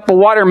holding up a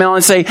watermelon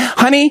and say,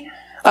 honey,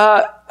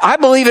 I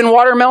believe in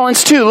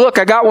watermelons too. Look,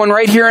 I got one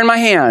right here in my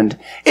hand.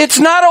 It's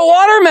not a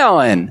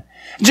watermelon.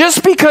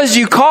 Just because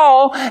you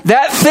call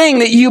that thing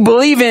that you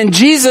believe in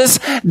Jesus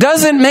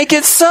doesn't make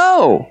it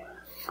so.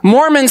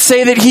 Mormons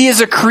say that he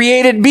is a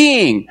created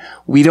being.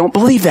 We don't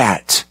believe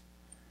that.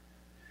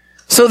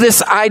 So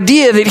this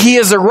idea that he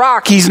is a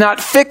rock, he's not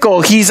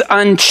fickle, he's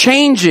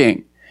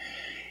unchanging.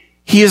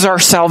 He is our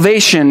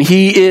salvation.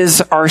 He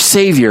is our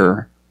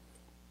Savior.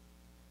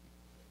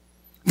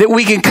 That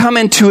we can come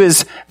into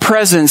his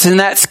presence, and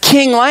that's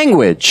king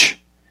language.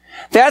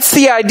 That's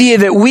the idea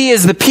that we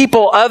as the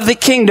people of the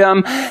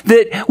kingdom,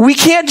 that we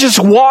can't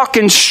just walk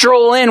and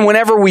stroll in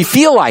whenever we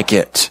feel like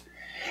it.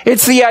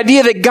 It's the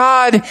idea that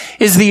God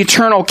is the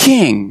eternal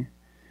king.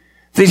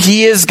 That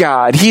he is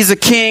God. He's a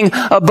king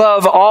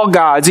above all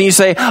gods. And you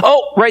say,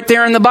 oh, right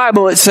there in the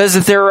Bible it says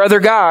that there are other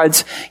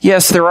gods.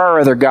 Yes, there are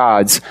other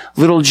gods.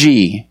 Little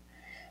g.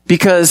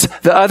 Because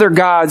the other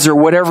gods are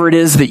whatever it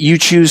is that you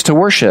choose to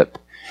worship.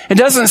 It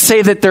doesn't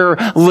say that they're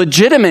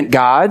legitimate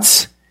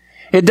gods.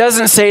 It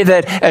doesn't say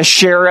that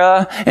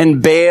Asherah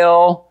and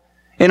Baal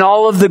and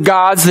all of the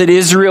gods that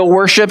Israel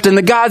worshipped and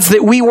the gods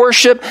that we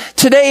worship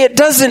today, it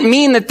doesn't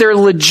mean that they're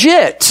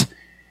legit.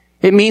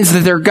 It means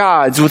that they're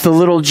gods with a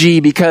little g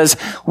because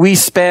we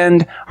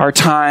spend our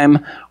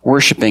time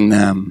worshiping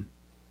them,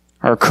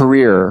 our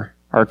career,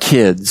 our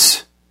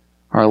kids,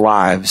 our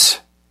lives.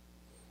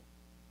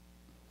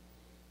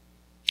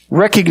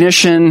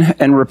 Recognition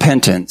and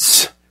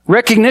repentance.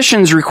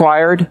 Recognition is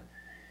required,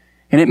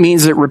 and it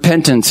means that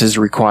repentance is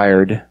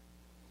required.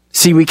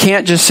 See, we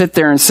can't just sit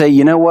there and say,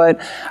 you know what,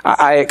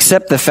 I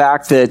accept the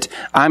fact that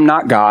I'm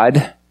not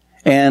God,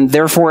 and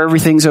therefore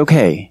everything's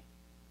okay.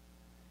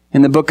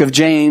 In the book of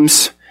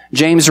James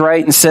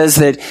writes and says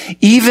that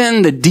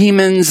even the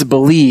demons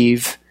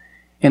believe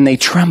and they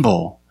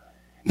tremble.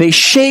 They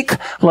shake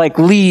like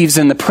leaves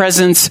in the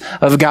presence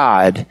of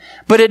God.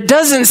 But it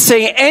doesn't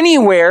say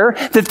anywhere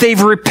that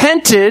they've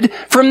repented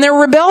from their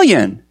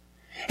rebellion.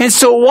 And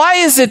so why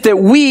is it that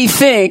we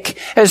think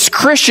as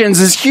Christians,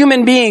 as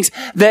human beings,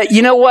 that,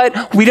 you know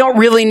what, we don't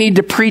really need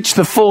to preach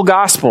the full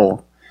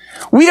gospel?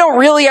 We don't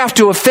really have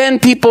to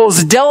offend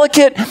people's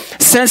delicate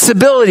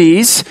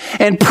sensibilities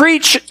and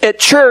preach at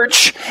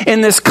church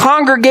in this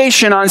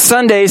congregation on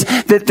Sundays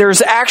that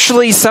there's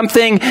actually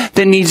something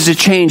that needs to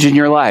change in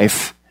your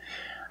life.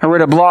 I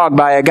read a blog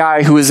by a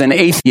guy who was an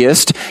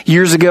atheist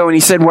years ago, and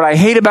he said, what I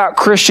hate about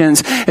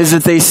Christians is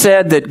that they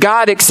said that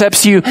God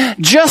accepts you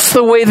just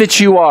the way that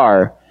you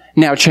are.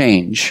 Now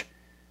change.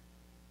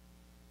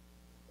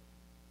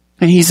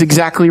 And he's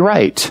exactly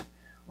right.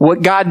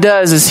 What God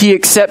does is he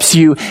accepts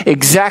you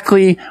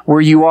exactly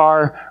where you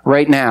are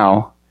right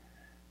now.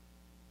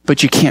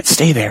 But you can't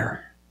stay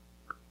there.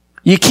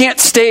 You can't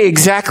stay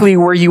exactly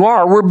where you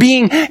are. We're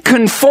being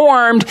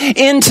conformed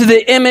into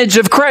the image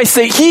of Christ,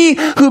 that he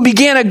who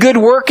began a good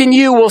work in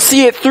you will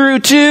see it through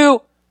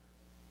to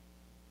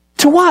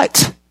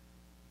what?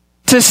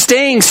 To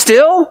staying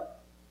still?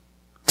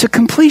 To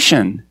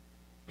completion.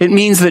 It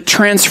means that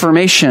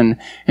transformation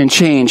and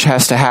change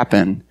has to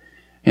happen,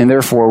 and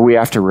therefore we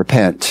have to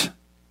repent.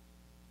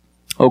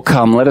 Oh,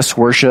 come, let us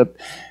worship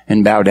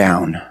and bow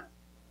down.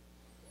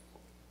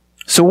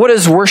 So what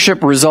does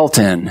worship result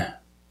in?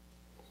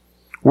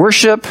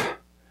 Worship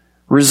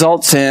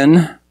results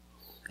in,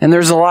 and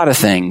there's a lot of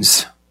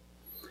things.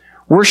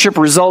 Worship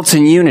results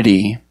in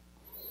unity,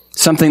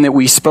 something that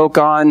we spoke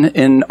on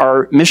in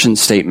our mission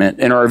statement,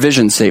 in our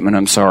vision statement,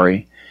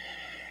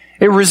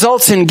 It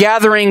results in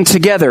gathering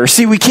together.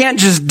 See, we can't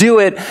just do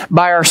it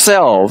by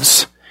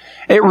ourselves.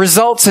 It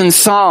results in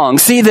song.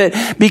 See,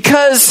 that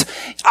because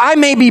I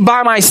may be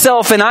by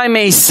myself and I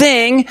may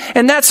sing,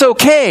 and that's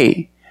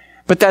okay.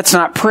 But that's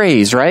not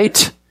praise,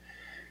 right?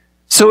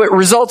 So it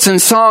results in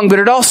song, but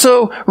it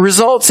also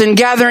results in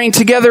gathering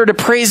together to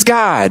praise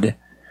God.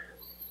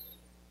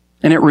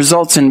 And it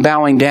results in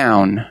bowing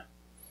down.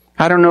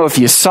 I don't know if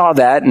you saw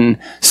that in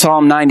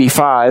Psalm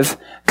 95.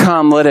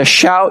 Come, let us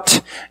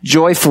shout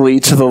joyfully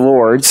to the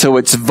Lord. So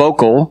it's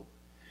vocal.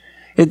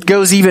 It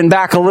goes even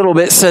back a little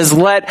bit. It says,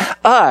 let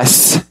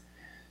us.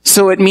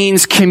 So it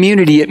means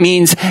community. It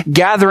means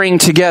gathering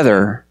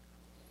together.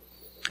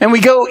 And we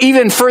go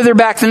even further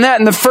back than that.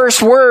 And the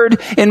first word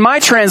in my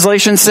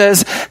translation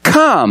says,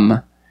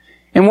 come.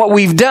 And what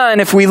we've done,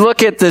 if we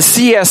look at the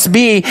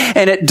CSB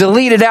and it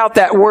deleted out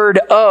that word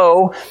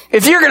oh,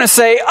 if you're going to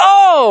say,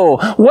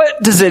 oh,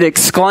 what does it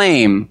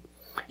exclaim?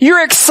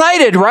 You're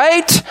excited,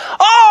 right?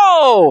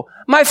 Oh,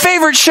 my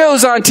favorite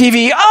show's on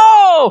TV.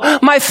 Oh,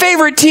 my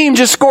favorite team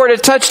just scored a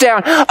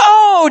touchdown.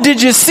 Oh,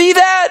 did you see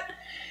that?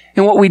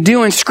 And what we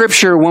do in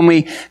Scripture when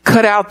we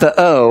cut out the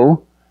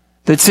O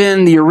that's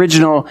in the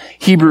original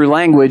Hebrew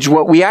language,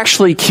 what we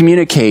actually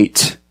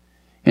communicate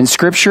in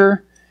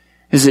Scripture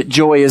is that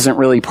joy isn't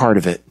really part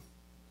of it.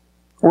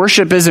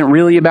 Worship isn't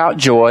really about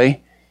joy,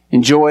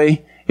 and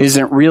joy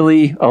isn't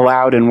really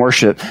allowed in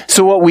worship.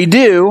 So what we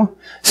do,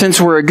 since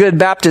we're a good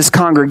Baptist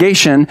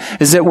congregation,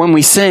 is that when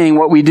we sing,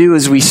 what we do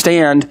is we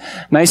stand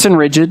nice and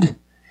rigid,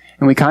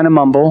 and we kind of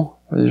mumble.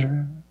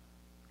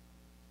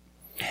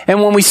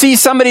 And when we see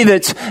somebody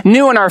that's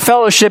new in our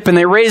fellowship and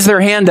they raise their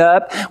hand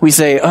up, we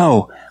say,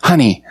 oh,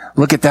 honey,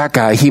 look at that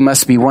guy. He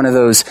must be one of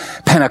those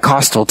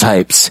Pentecostal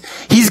types.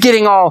 He's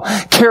getting all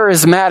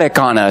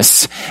charismatic on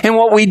us. And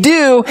what we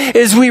do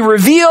is we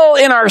reveal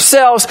in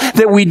ourselves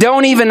that we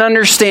don't even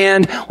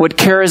understand what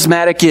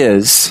charismatic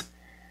is.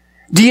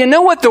 Do you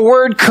know what the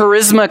word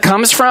charisma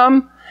comes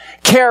from?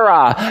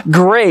 Chara,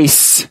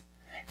 grace.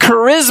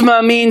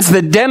 Charisma means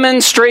the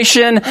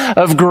demonstration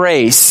of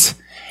grace.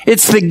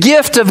 It's the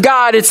gift of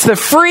God. It's the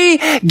free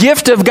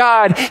gift of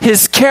God,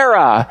 His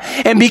chara.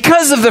 And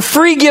because of the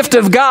free gift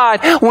of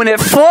God, when it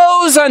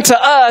flows unto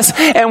us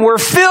and we're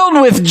filled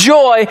with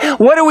joy,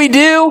 what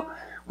do?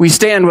 We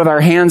stand with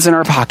our hands in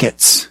our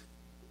pockets.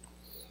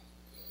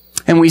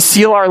 And we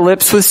seal our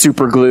lips with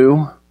super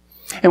glue.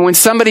 And when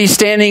somebody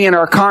standing in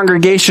our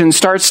congregation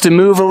starts to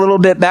move a little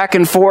bit back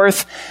and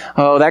forth,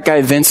 oh, that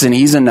guy Vincent,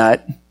 he's a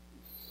nut.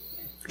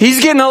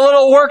 He's getting a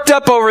little worked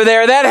up over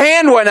there. That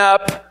hand went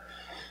up.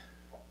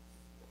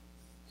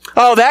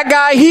 Oh, that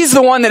guy, he's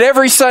the one that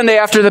every Sunday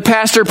after the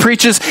pastor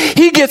preaches,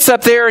 he gets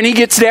up there and he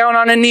gets down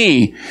on a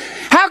knee.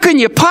 How can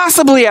you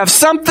possibly have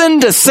something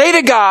to say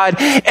to God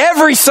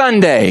every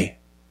Sunday?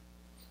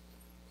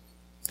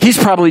 He's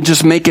probably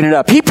just making it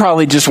up. He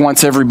probably just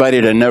wants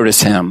everybody to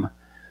notice him.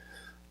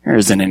 There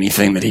isn't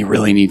anything that he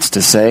really needs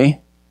to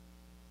say.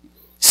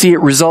 See,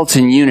 it results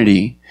in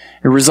unity.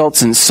 It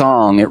results in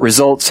song. It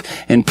results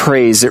in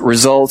praise. It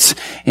results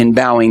in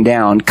bowing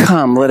down.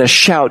 Come, let us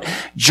shout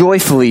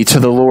joyfully to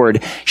the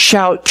Lord.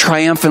 Shout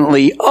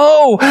triumphantly.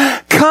 Oh,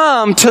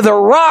 come to the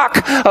rock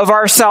of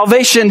our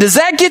salvation. Does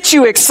that get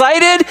you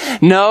excited?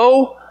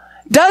 No.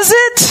 Does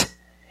it?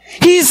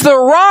 He's the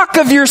rock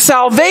of your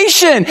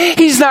salvation.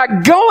 He's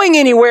not going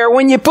anywhere.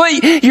 When you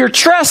put your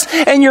trust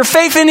and your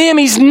faith in Him,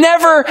 He's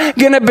never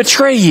going to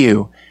betray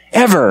you.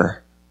 Ever.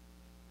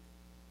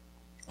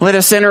 Let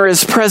us enter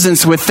His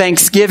presence with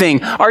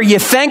thanksgiving. Are you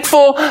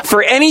thankful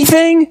for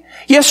anything?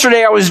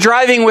 Yesterday I was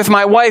driving with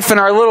my wife and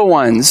our little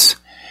ones.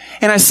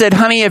 And I said,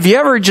 honey, have you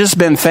ever just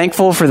been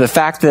thankful for the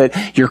fact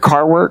that your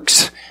car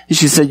works? And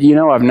she said,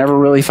 I've never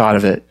really thought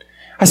of it.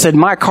 I said,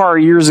 my car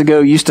years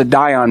ago used to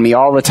die on me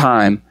all the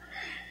time.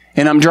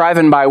 And I'm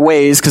driving by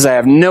Waze because I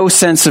have no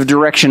sense of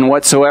direction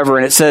whatsoever.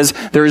 And it says,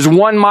 there's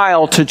 1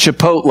 mile to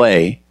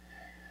Chipotle.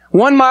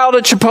 1 mile to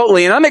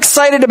Chipotle. And I'm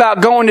excited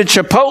about going to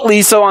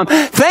Chipotle, so I'm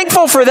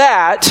thankful for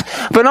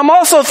that. But I'm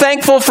also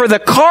thankful for the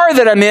car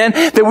that I'm in,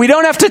 that we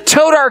don't have to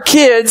tote our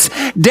kids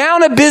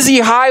down a busy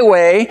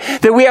highway,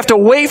 that we have to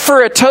wait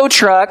for a tow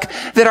truck,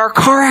 that our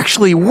car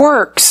actually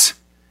works.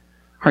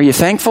 Are you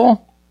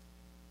thankful?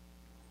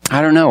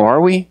 I don't know. Are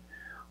we?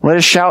 Let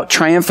us shout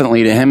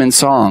triumphantly to Him in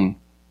song.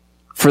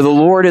 For the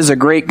Lord is a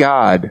great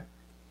God.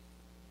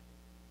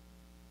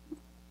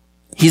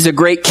 He's a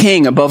great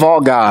King above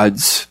all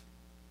gods.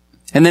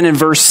 And then in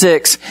verse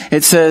 6,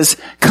 it says,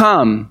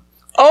 come,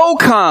 oh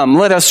come,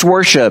 let us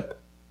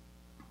worship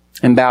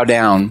and bow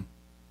down.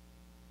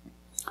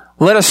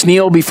 Let us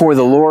kneel before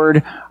the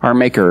Lord our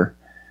Maker.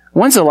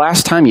 When's the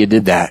last time you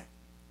did that?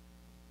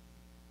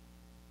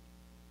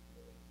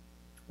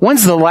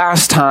 When's the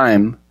last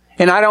time?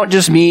 And I don't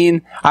just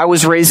mean I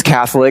was raised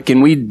Catholic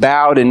and we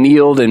bowed and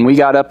kneeled and we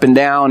got up and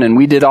down and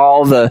we did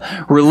all the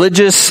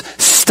religious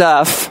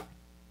stuff.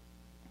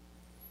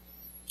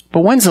 But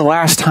when's the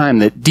last time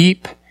that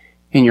deep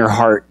in your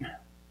heart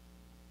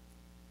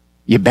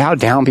you bowed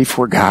down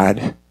before God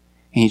and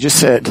you just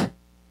said,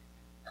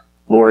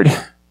 Lord,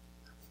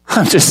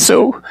 I'm just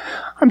so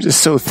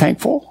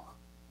thankful.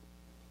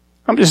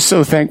 I'm just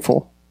so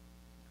thankful.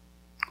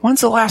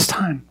 When's the last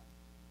time?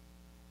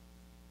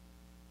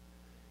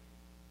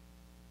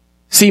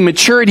 See,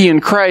 maturity in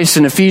Christ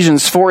in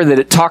Ephesians 4 that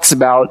it talks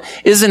about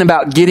isn't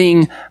about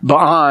getting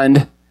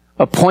beyond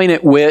a point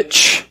at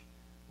which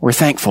we're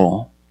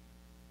thankful.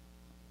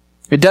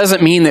 It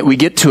doesn't mean that we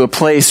get to a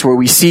place where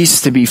we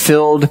cease to be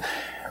filled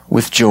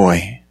with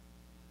joy.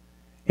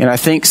 And I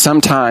think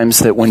sometimes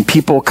that when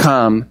people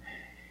come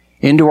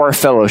into our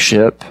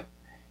fellowship,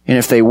 and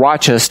if they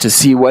watch us to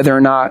see whether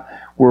or not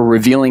we're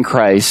revealing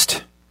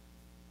Christ,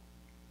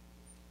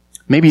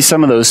 maybe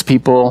some of those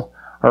people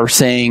are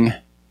saying,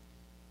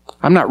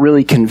 I'm not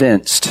really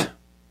convinced.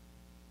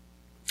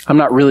 I'm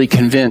not really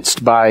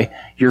convinced by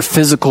your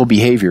physical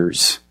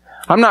behaviors.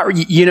 I'm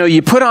not,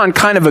 you put on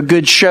kind of a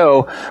good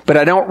show, but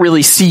I don't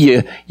really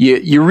see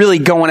you're really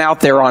going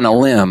out there on a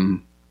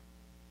limb.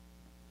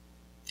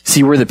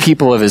 See, we're the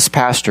people of his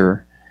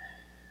pasture,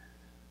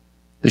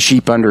 the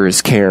sheep under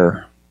his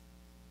care.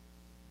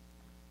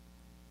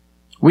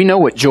 We know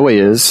what joy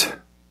is.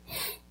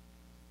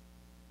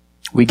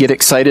 We get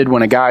excited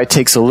when a guy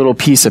takes a little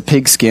piece of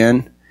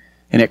pigskin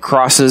and it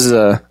crosses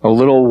a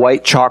little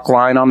white chalk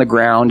line on the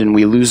ground and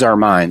we lose our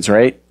minds,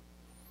 right?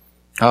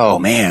 Oh,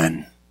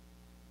 man.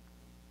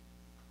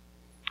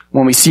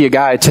 When we see a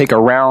guy take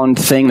a round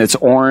thing that's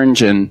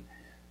orange and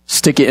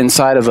stick it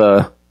inside of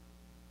a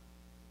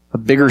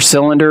bigger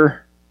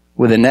cylinder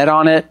with a net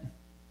on it,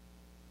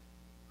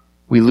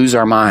 we lose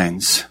our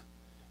minds.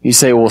 You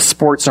say, well,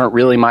 sports aren't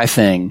really my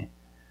thing.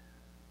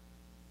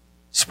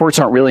 Sports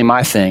aren't really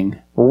my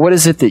thing. Well, what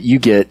is it that you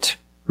get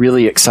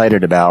really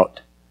excited about?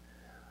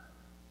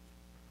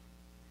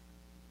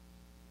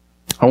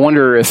 I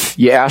wonder if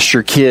you asked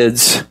your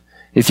kids,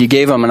 if you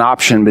gave them an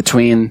option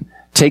between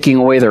taking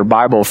away their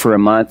Bible for a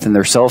month and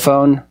their cell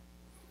phone,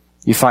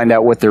 you find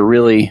out what they're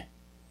really,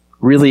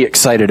 really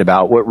excited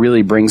about, what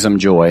really brings them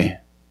joy.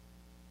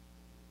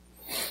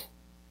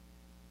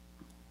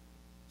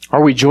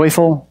 Are we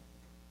joyful?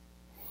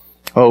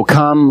 Oh,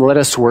 come, let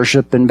us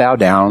worship and bow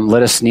down.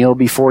 Let us kneel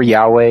before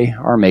Yahweh,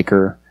 our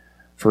Maker,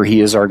 for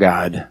He is our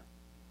God.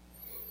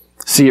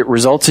 See, it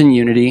results in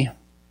unity.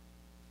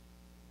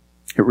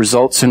 It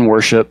results in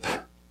worship.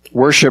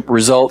 Worship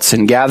results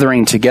in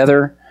gathering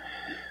together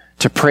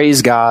to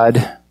praise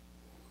God.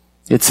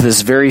 It's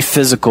this very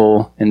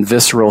physical and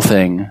visceral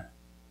thing.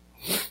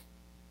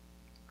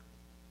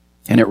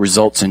 And it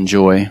results in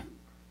joy.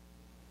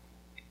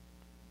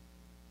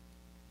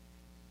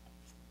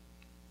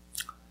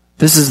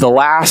 This is the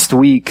last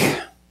week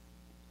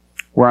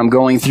where I'm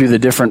going through the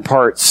different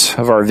parts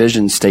of our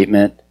vision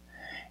statement.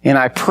 And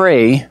I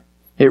pray,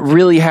 it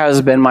really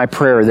has been my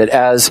prayer that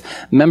as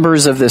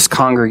members of this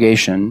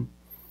congregation,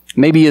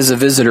 maybe as a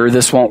visitor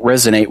this won't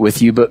resonate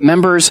with you, but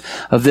members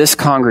of this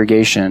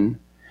congregation,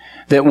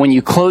 that when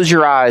you close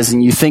your eyes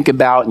and you think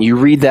about and you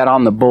read that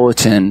on the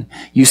bulletin,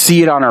 you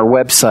see it on our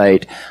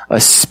website,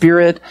 a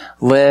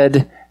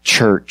Spirit-led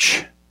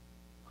church,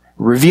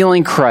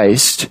 revealing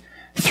Christ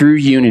through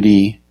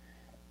unity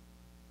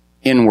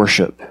in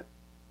worship.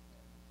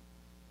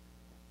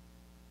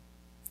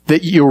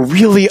 That you'll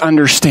really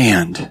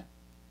understand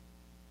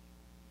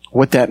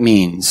what that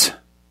means.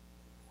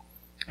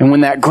 And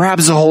when that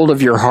grabs a hold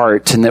of your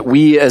heart and that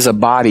we as a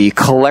body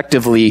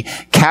collectively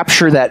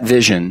capture that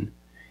vision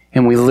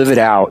and we live it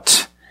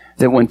out,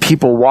 that when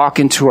people walk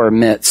into our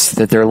midst,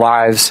 that their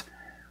lives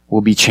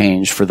will be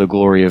changed for the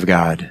glory of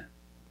God.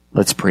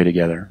 Let's pray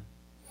together.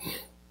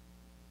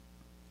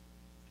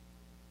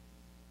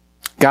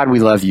 God, we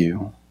love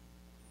you.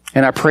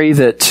 And I pray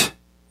that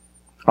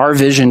our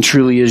vision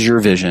truly is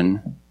your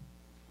vision.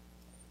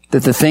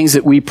 That the things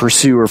that we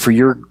pursue are for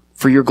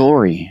your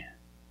glory.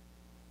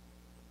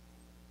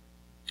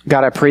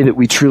 God, I pray that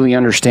we truly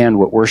understand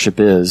what worship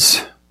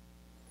is.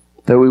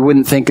 That we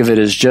wouldn't think of it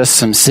as just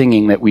some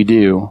singing that we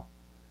do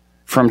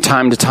from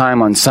time to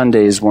time on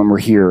Sundays when we're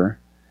here.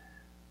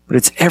 But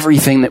it's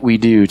everything that we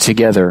do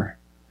together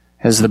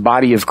as the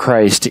body of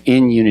Christ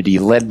in unity,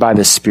 led by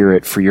the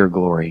Spirit for your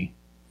glory.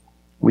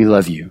 We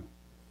love you.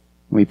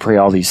 We pray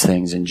all these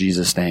things in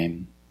Jesus'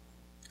 name.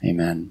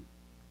 Amen.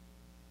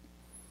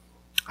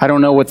 I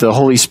don't know what the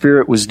Holy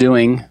Spirit was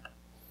doing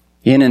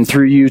in and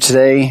through you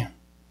today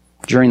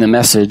during the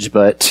message,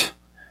 but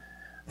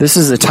this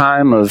is a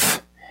time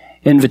of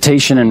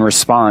invitation and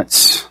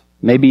response.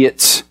 Maybe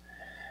it's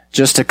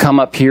just to come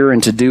up here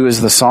and to do as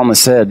the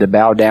psalmist said, to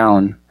bow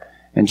down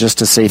and just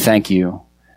to say thank you.